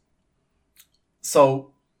guess.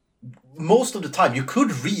 So most of the time you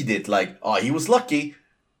could read it like, oh, he was lucky.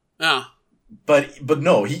 Yeah. But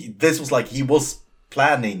no, this was like he was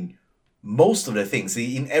planning most of the things.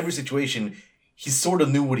 In every situation, he sort of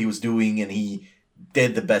knew what he was doing and he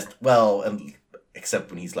did the best. Well, and except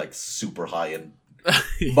when he's like super high and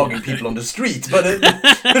bugging people on the street, but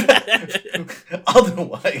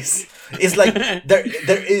otherwise, it's like there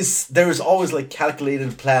is always like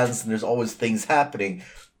calculated plans and there's always things happening.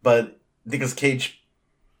 But Nicolas Cage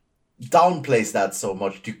downplays that so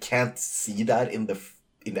much you can't see that in the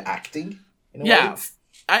acting. In a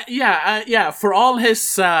way. For all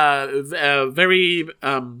his very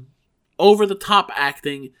over the top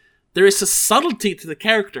acting, there is a subtlety to the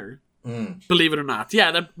character. Believe it or not,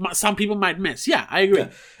 that some people might miss. Yeah, I agree. Yeah.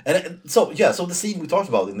 And so the scene we talked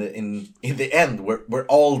about in the end, where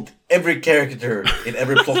every character in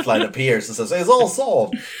every plotline appears and says it's all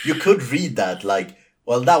solved. You could read that like,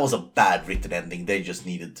 well, that was a bad written ending. They just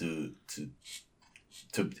needed to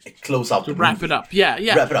close out the wrap movie. It up.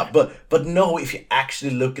 Yeah. Wrap it up. But no, if you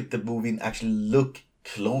actually look at the movie and actually look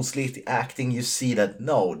closely at the acting, you see that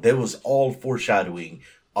no, there was all foreshadowing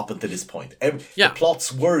up until this point. The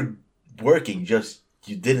plots were working, just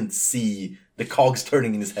you didn't see the cogs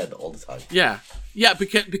turning in his head all the time. Yeah,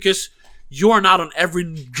 because you're not on every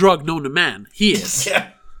drug known to man. He is.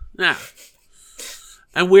 Yeah.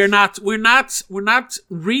 And we're not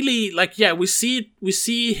really like, we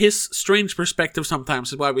see his strange perspective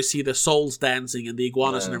sometimes. Is why we see the souls dancing and the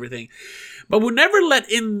iguanas and everything, but we're never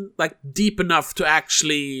let in like deep enough to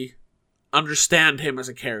actually understand him as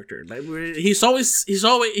a character. Like, he's always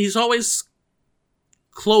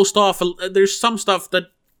closed off. There's some stuff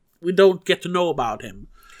that we don't get to know about him,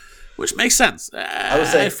 which makes sense. I would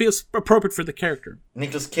say it feels appropriate for the character.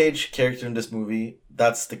 Nicolas Cage character in this movie,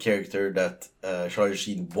 that's the character that Charlie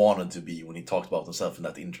Sheen wanted to be when he talked about himself in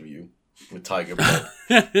that interview with Tiger Blood.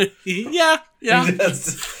 yeah.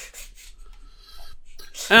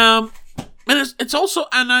 And it's also,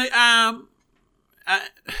 and I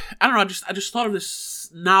don't know. I just thought of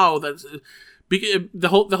this now that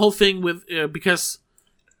the whole thing with because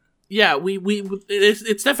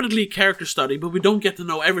it's definitely a character study, but we don't get to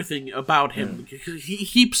know everything about him. He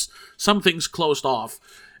keeps some things closed off,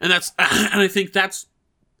 and I think that's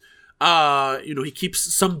he keeps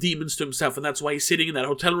some demons to himself, and that's why he's sitting in that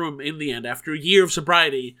hotel room in the end after a year of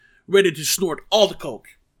sobriety, ready to snort all the coke.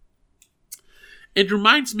 It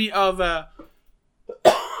reminds me of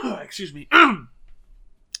excuse me.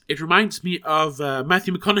 It reminds me of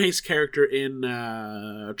Matthew McConaughey's character in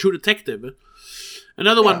True Detective.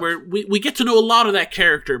 Another one where we get to know a lot of that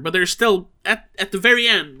character, but there's still, at the very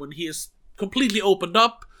end, when he is completely opened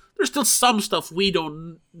up, there's still some stuff we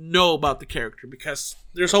don't know about the character, because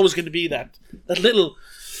there's always going to be that little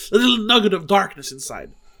nugget of darkness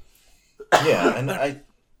inside. Yeah, and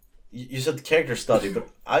you said character study, but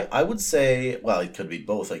I would say, well, it could be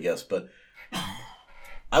both, I guess, but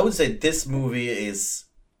I would say this movie is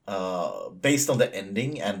based on the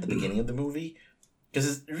ending and the beginning of the movie,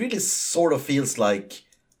 because it really sort of feels like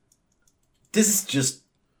this is just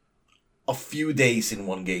a few days in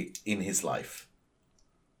one day in his life.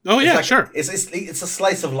 Oh yeah, sure. It's a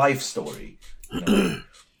slice of life story.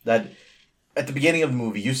 That at the beginning of the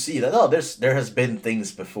movie you see that there has been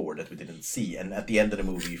things before that we didn't see, and at the end of the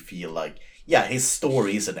movie you feel like his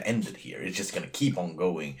story isn't ended here. It's just gonna keep on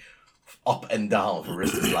going up and down for the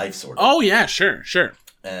rest of his life, sort of. Oh yeah, sure.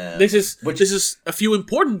 This is a few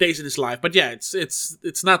important days in his life, but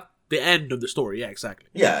it's not the end of the story. Yeah, exactly.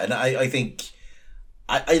 Yeah, and I think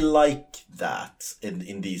I like that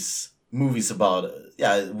in these movies about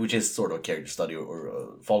which is sort of a character study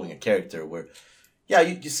or following a character where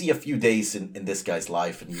you see a few days in this guy's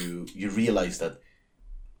life and you realize that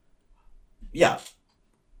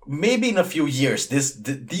maybe in a few years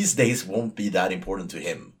these days won't be that important to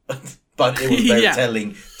him, but it was very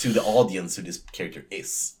telling to the audience who this character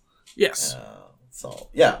is. Yes.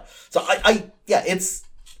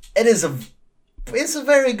 It's a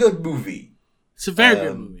very good movie. It's a very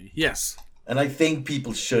good movie. Yes. And I think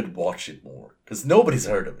people should watch it more because nobody's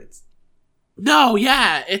heard of it. No,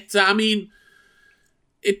 yeah, it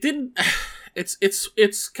didn't.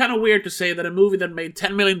 It's kind of weird to say that a movie that made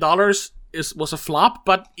 $10 million was a flop,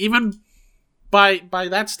 but even by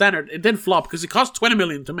that standard, it did flop because it cost $20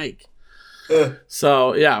 million to make.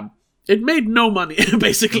 So yeah, it made no money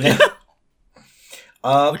basically,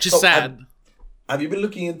 which is sad. Have you been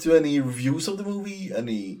looking into any reviews of the movie?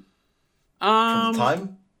 Any from the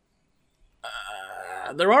time?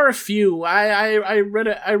 There are a few. I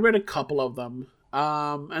read a couple of them.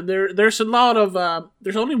 And there's a lot of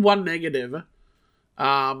there's only one negative,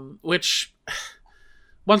 which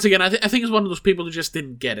once again I think is one of those people who just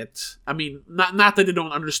didn't get it. I mean, not that they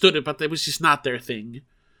don't understood it, but it was just not their thing.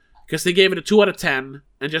 Because they gave it a 2 out of 10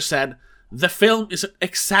 and just said the film is an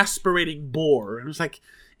exasperating bore, and it's like,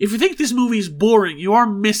 if you think this movie is boring, you are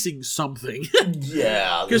missing something.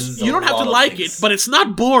 Yeah, because you don't have to like it, but it's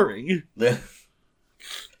not boring.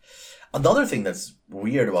 Another thing that's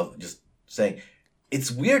weird about just saying, it's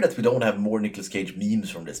weird that we don't have more Nicolas Cage memes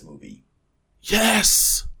from this movie.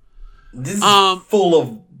 Yes! This is full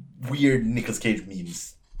of weird Nicolas Cage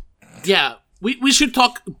memes. Yeah, we should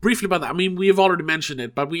talk briefly about that. I mean, we have already mentioned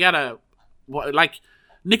it, but we gotta...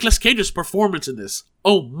 Nicolas Cage's performance in this.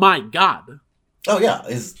 Oh my god. Oh yeah,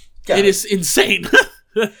 it is insane.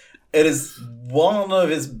 It is one of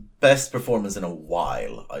his best performances in a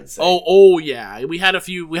while, I'd say. Oh yeah, we had a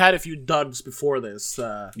few duds before this.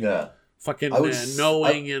 Fucking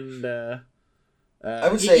Knowing and I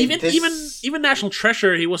would say even National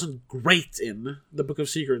Treasure he wasn't great in The Book of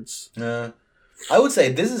Secrets. I would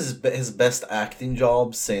say this is his best acting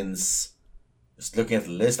job since, just looking at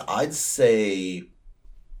the list, I'd say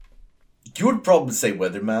you would probably say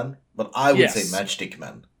Weatherman, but I would say Matchstick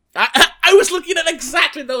Man. I was looking at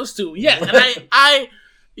exactly those two. Yeah, and I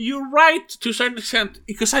you're right to a certain extent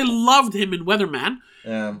because I loved him in Weatherman.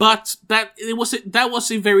 But that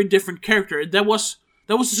was a very different character. That was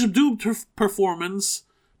a subdued performance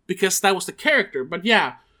because that was the character. But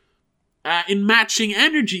yeah, in matching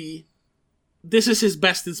energy, this is his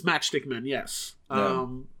best in Matchstick Man. Yes.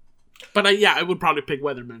 But I would probably pick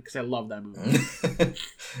Weatherman because I love that movie.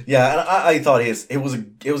 Yeah, and I thought it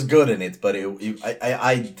was good in it, but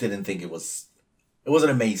I didn't think it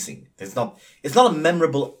wasn't amazing. It's not a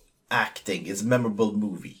memorable acting. It's a memorable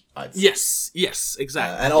movie. I'd say. Yes,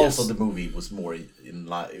 exactly. And also the movie was more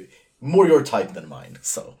more your type than mine.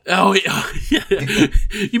 So. Oh yeah.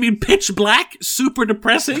 You mean Pitch Black? Super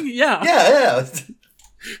depressing? Yeah. Yeah.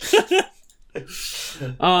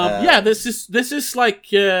 This is like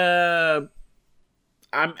I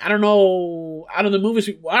don't know. Out of the movies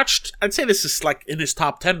we watched, I'd say this is like in his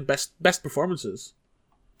top 10 best performances.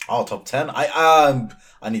 Oh, top 10? I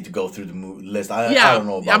need to go through the list. I don't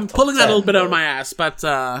know about I'm pulling that a little bit out of my ass, but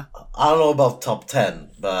I don't know about top 10,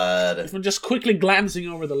 but if I'm just quickly glancing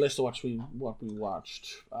over the list of what we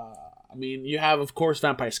watched. I mean, you have of course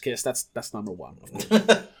Vampire's Kiss. That's number 1, of course.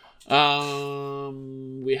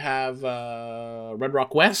 We have Red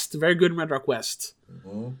Rock West, very good in Red Rock West.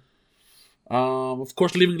 Mm-hmm. Of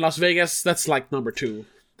course, Leaving Las Vegas, that's like number 2.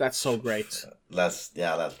 That's so great. That's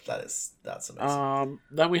amazing.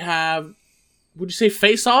 Then we have, would you say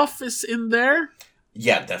Face Off is in there?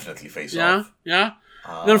 Yeah, definitely Face Off. Yeah.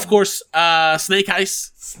 Then of course, Snake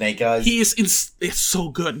Eyes. Snake Eyes. It's so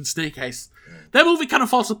good in Snake Eyes. That movie kind of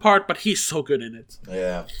falls apart, but he's so good in it.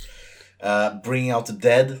 Yeah. Bringing Out the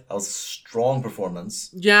Dead, that was a strong performance.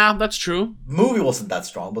 Yeah, that's true. Movie wasn't that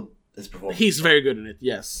strong, but his performance. He's very good in it.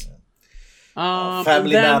 Yes. Yeah.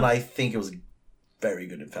 Family Man, I think it was very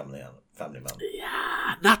good in Family Man.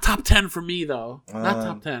 Yeah, not top 10 for me though. Not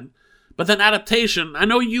top 10. But then Adaptation, I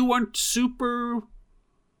know you weren't super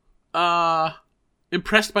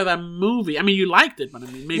impressed by that movie. I mean, you liked it, but I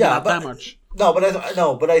mean, maybe not that much. No,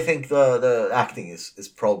 but I think the acting is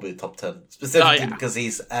probably top 10 specifically because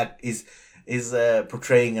he's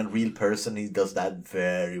portraying a real person. He does that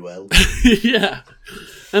very well. Yeah,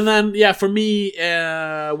 and then for me,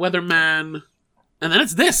 Weatherman, and then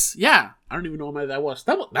it's this. Yeah, I don't even know what that was.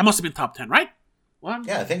 That must have been top 10, right? One?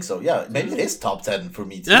 Yeah, I think so. Yeah, maybe it is top 10 for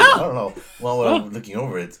me too. Yeah. I don't know. Well, when I'm looking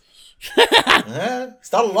over it.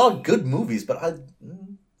 It's not a lot of good movies, but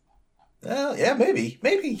yeah,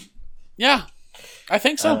 maybe. Yeah, I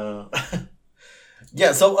think so.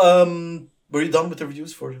 Yeah, so, were you done with the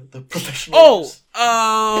reviews for the professional?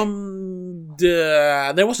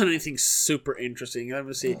 There wasn't anything super interesting. Let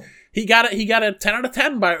me see. He got a 10 out of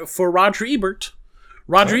 10 for Roger Ebert.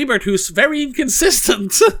 Roger Ebert, who's very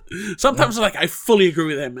inconsistent. Sometimes I'm like, I fully agree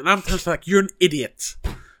with him, and I'm just like, you're an idiot.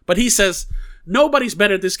 But he says, nobody's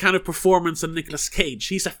better at this kind of performance than Nicolas Cage.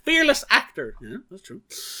 He's a fearless actor. Yeah, that's true.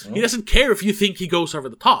 He doesn't care if you think he goes over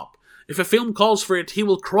the top. If a film calls for it, he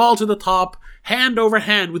will crawl to the top, hand over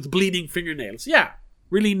hand with bleeding fingernails. Yeah,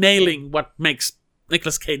 really nailing what makes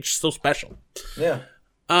Nicolas Cage so special. Yeah.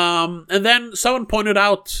 And then someone pointed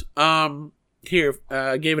out, gave it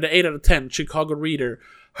an 8 out of 10, Chicago Reader.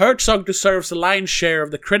 Herzog deserves the lion's share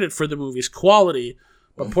of the credit for the movie's quality,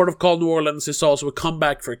 but Port of Call New Orleans is also a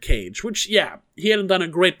comeback for Cage, which, yeah, he hadn't done a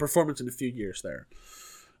great performance in a few years there.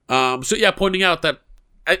 So, yeah, pointing out that,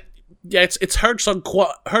 it's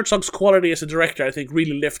Herzog's quality as a director, I think,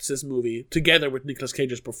 really lifts this movie, together with Nicolas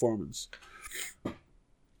Cage's performance.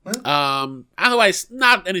 Otherwise,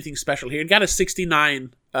 not anything special here. It got a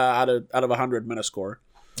 69 out of 100 Metascore.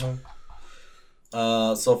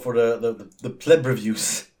 So for the pleb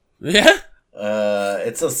reviews, Yeah.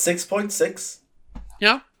 It's a 6.6.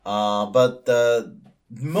 Yeah. But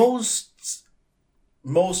most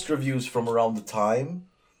reviews from around the time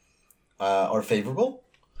are favorable.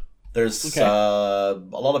 There's a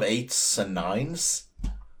lot of 8s and 9s.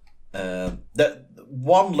 That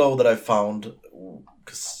one low that I found,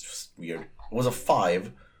 because it's weird, was a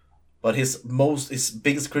 5. But his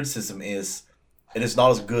biggest criticism is it is not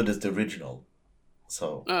as good as the original.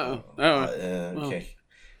 So okay.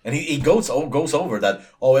 And he goes over that.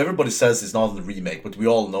 Everybody says it's not a remake, but we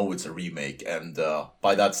all know it's a remake, and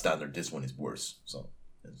by that standard, this one is worse. So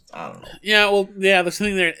I don't know. Yeah, well, yeah. There's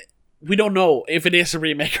something there. We don't know if it is a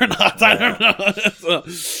remake or not. I don't know.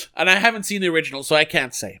 And I haven't seen the original, so I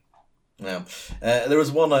can't say. Yeah, there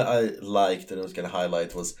was one I liked that I was going to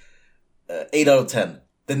highlight was 8 out of 10.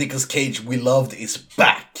 The Nicolas Cage we loved is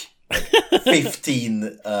back.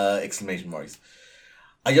 15 exclamation marks.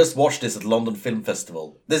 I just watched this at London Film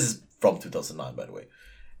Festival. This is from 2009, by the way.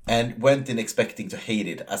 And went in expecting to hate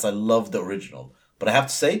it, as I love the original. But I have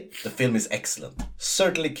to say, the film is excellent.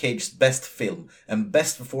 Certainly Cage's best film and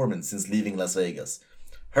best performance since leaving Las Vegas.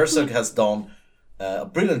 Herzog has done a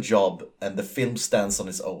brilliant job, and the film stands on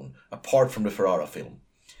its own, apart from the Ferrara film.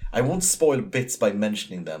 I won't spoil bits by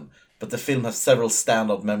mentioning them, but the film has several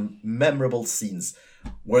standout memorable scenes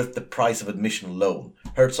worth the price of admission alone.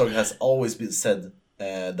 Herzog has always been said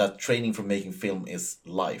that training for making film is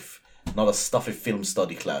life, not a stuffy film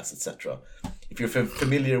study class, etc. If you're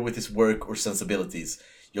familiar with his work or sensibilities,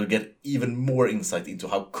 you'll get even more insight into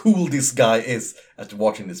how cool this guy is after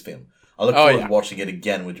watching this film. I look forward to watching it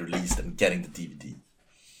again when released and getting the DVD.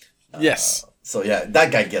 Yes. So yeah,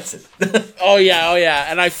 that guy gets it. Oh yeah,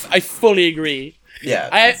 and I fully agree. Yeah.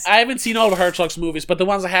 I haven't seen all of Herzog's movies, but the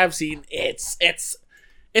ones I have seen, it's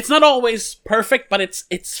not always perfect, but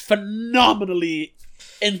it's phenomenally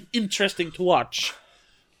interesting to watch.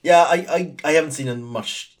 Yeah, I haven't seen it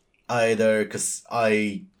much either, because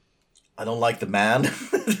I don't like the man.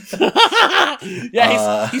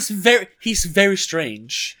 Yeah, he's very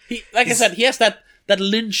strange. I said, he has that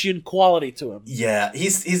Lynchian quality to him. Yeah,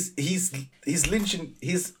 he's Lynchian.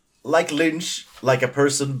 He's like Lynch, like a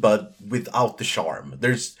person, but without the charm.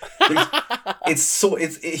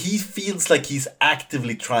 He feels like he's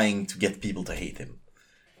actively trying to get people to hate him.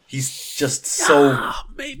 He's just so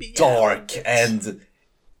dark, and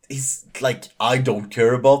he's like, I don't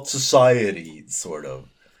care about society, sort of.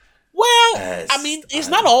 Well, I mean, he's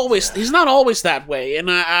not always that way,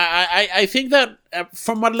 and I think that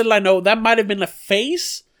from what little I know, that might have been a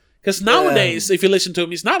phase. Because nowadays, if you listen to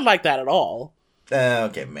him, he's not like that at all.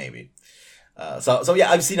 Okay, maybe. So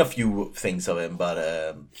yeah, I've seen a few things of him,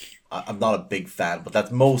 but I'm not a big fan. But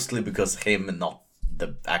that's mostly because of him and not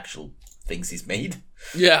the actual things he's made.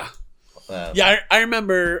 Yeah, I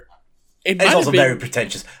remember. It's also very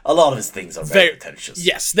pretentious. A lot of his things are very pretentious.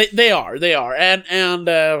 Yes, they are, and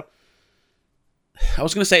I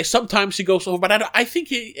was gonna say sometimes he goes over, but I think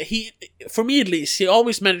he, for me at least, he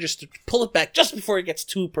always manages to pull it back just before it gets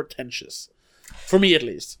too pretentious. For me at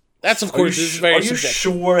least, that's of course is very subjective. Are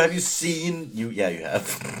you sure? Have you seen? Yeah, you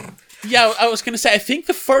have. Yeah, I was gonna say I think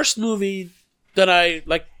the first movie that I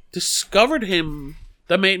discovered him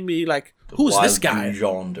that made me like, who's this guy?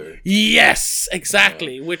 Yonder. Yes,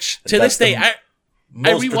 exactly. Yeah. Which to this day I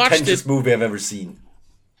rewatched pretentious it. Movie I've ever seen.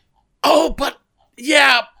 Oh, but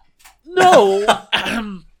Yeah. No.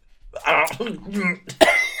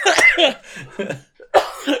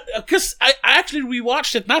 Because I actually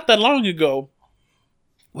rewatched it not that long ago.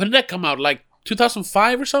 When did that come out? Like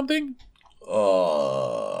 2005 or something? It's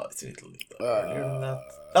a little earlier than that.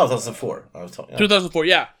 No, 2004. I was talking. 2004,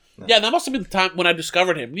 yeah. Yeah, that must have been the time when I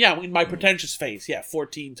discovered him. Yeah, in my pretentious phase. Yeah,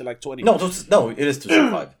 14 to like 20. No, it is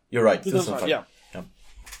 2005. You're right. 2005. Yeah.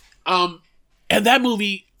 And that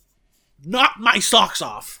movie knocked my socks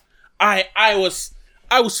off. I was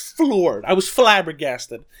floored. I was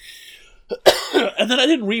flabbergasted. And then I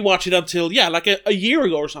didn't rewatch it until, like a year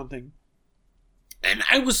ago or something. And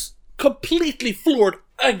I was completely floored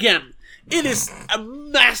again. It is a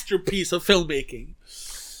masterpiece of filmmaking.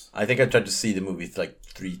 I think I tried to see the movie like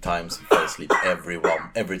 3 times and fell asleep every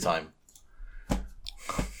time.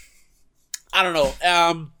 I don't know.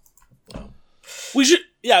 We should...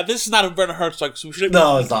 Yeah, this is not a Werner Herzog, so we should...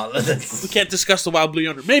 No, it's not. We can't discuss The Wild Blue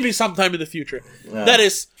Yonder. Maybe sometime in the future. Yeah. That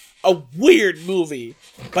is a weird movie,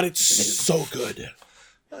 but it's so good.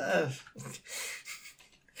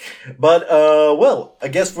 But, well, I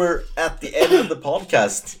guess we're at the end of the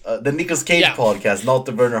podcast. The Nicolas Cage podcast, not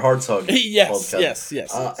the Werner Herzog podcast.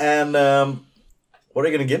 Yes. And what are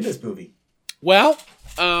you going to give this movie? Well,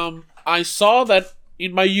 I saw that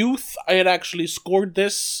in my youth, I had actually scored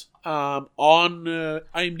this on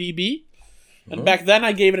IMDb. And back then,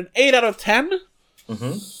 I gave it an 8 out of 10.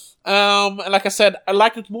 And like I said, I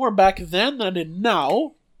liked it more back then than I did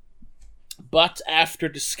now. But after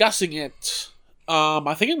discussing it...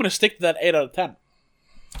 I think I'm going to stick to that 8 out of 10.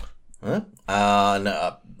 No,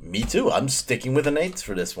 me too. I'm sticking with an 8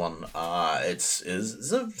 for this one. It's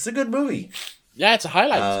a good movie. Yeah, it's a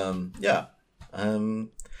highlight.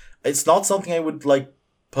 It's not something I would like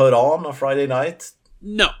put on a Friday night.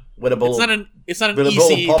 No, with a bowl. It's not an with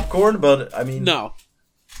easy... a bowl of popcorn. But I mean, no,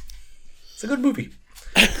 it's a good movie.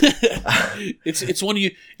 it's one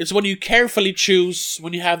you carefully choose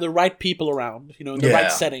when you have the right people around. In the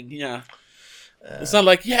right setting. Yeah. It's not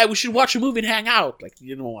like, we should watch a movie and hang out. Like,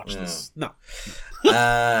 you don't watch this. No.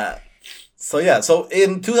 So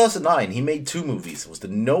in 2009, he made 2 movies. It was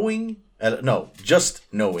Just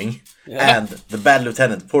Knowing, and The Bad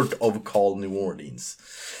Lieutenant, Port of Call, New Orleans.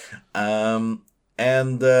 So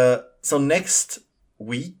next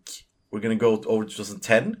week, we're going to go over to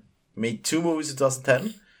 2010. Made 2 movies in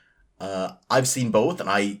 2010. I've seen both, and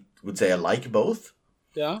I would say I like both.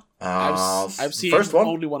 Yeah. I've seen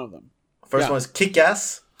only one of them. First one is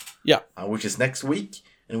Kick-Ass, which is next week,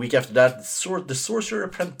 and the week after that, the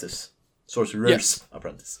Sorcerer's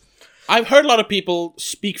Apprentice. I've heard a lot of people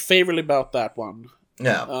speak favorably about that one.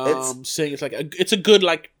 Yeah, saying it's like it's a good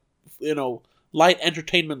light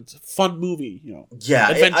entertainment, fun movie. Yeah,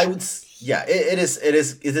 it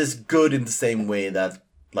is good in the same way that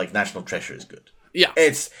like National Treasure is good. Yeah,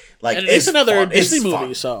 it's like and it's another fun. Disney movie,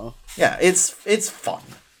 fun. so yeah, it's fun.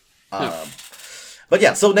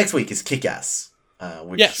 But so next week is Kick-Ass,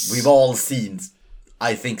 which we've all seen,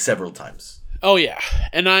 I think, several times. Oh yeah,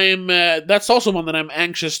 and I'm that's also one that I'm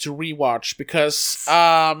anxious to rewatch because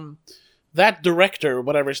that director,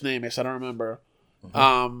 whatever his name is, I don't remember.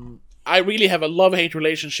 I really have a love-hate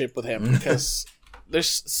relationship with him because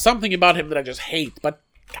there's something about him that I just hate, but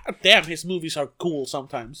goddamn, his movies are cool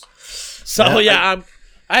sometimes. So I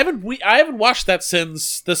haven't watched that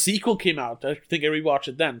since the sequel came out. I think I rewatched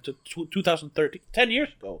it then to 2013, 10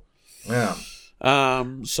 years ago. Yeah.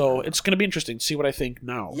 So it's gonna be interesting to see what I think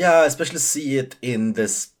now. Yeah, especially see it in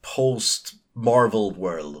this post-Marvel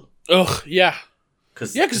world. Ugh, yeah.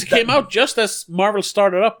 Because it came out just as Marvel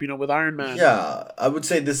started up, with Iron Man. Yeah, I would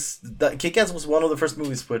say that Kick-Ass was one of the first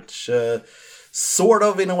movies which sort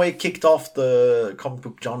of, in a way, kicked off the comic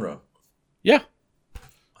book genre. Yeah.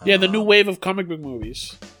 Yeah, the new wave of comic book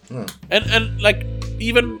movies. And like,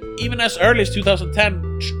 even as early as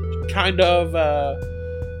 2010, kind of,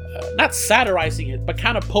 not satirizing it, but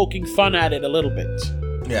kind of poking fun at it a little bit.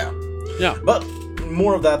 Yeah. Yeah. But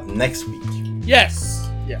more of that next week. Yes.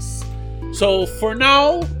 So for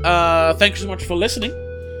now, thanks so much for listening.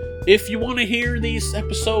 If you want to hear these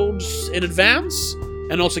episodes in advance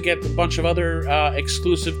and also get a bunch of other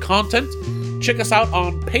exclusive content, check us out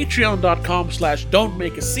on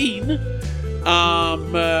patreon.com/don'tmakeascene.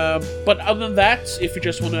 But other than that, if you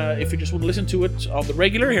just wanna listen to it on the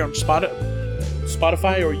regular here on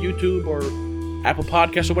Spotify or YouTube or Apple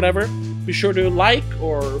Podcasts or whatever, be sure to like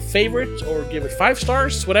or favorite or give it 5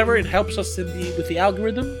 stars, whatever. It helps us with the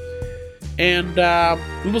algorithm. And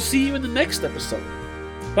we will see you in the next episode.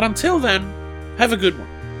 But until then, have a good one.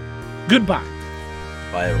 Goodbye.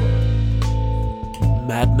 Bye, everyone.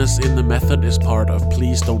 Madness in the Method is part of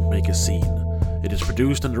Please Don't Make a Scene. It is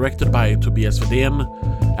produced and directed by Tobias Widén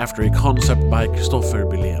after a concept by Christopher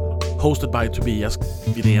Billén. Hosted by Tobias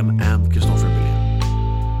Widén and Christopher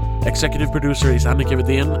Billén. Executive producer is Annika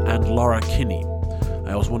Widén and Laura Kinney.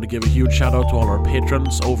 I also want to give a huge shout out to all our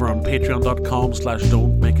patrons over on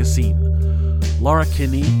patreon.com/don'tmakeascene. Laura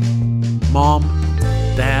Kinney, Mom,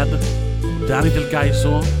 Dad, Danny Del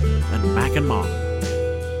Gaiso, and Mac and Mom.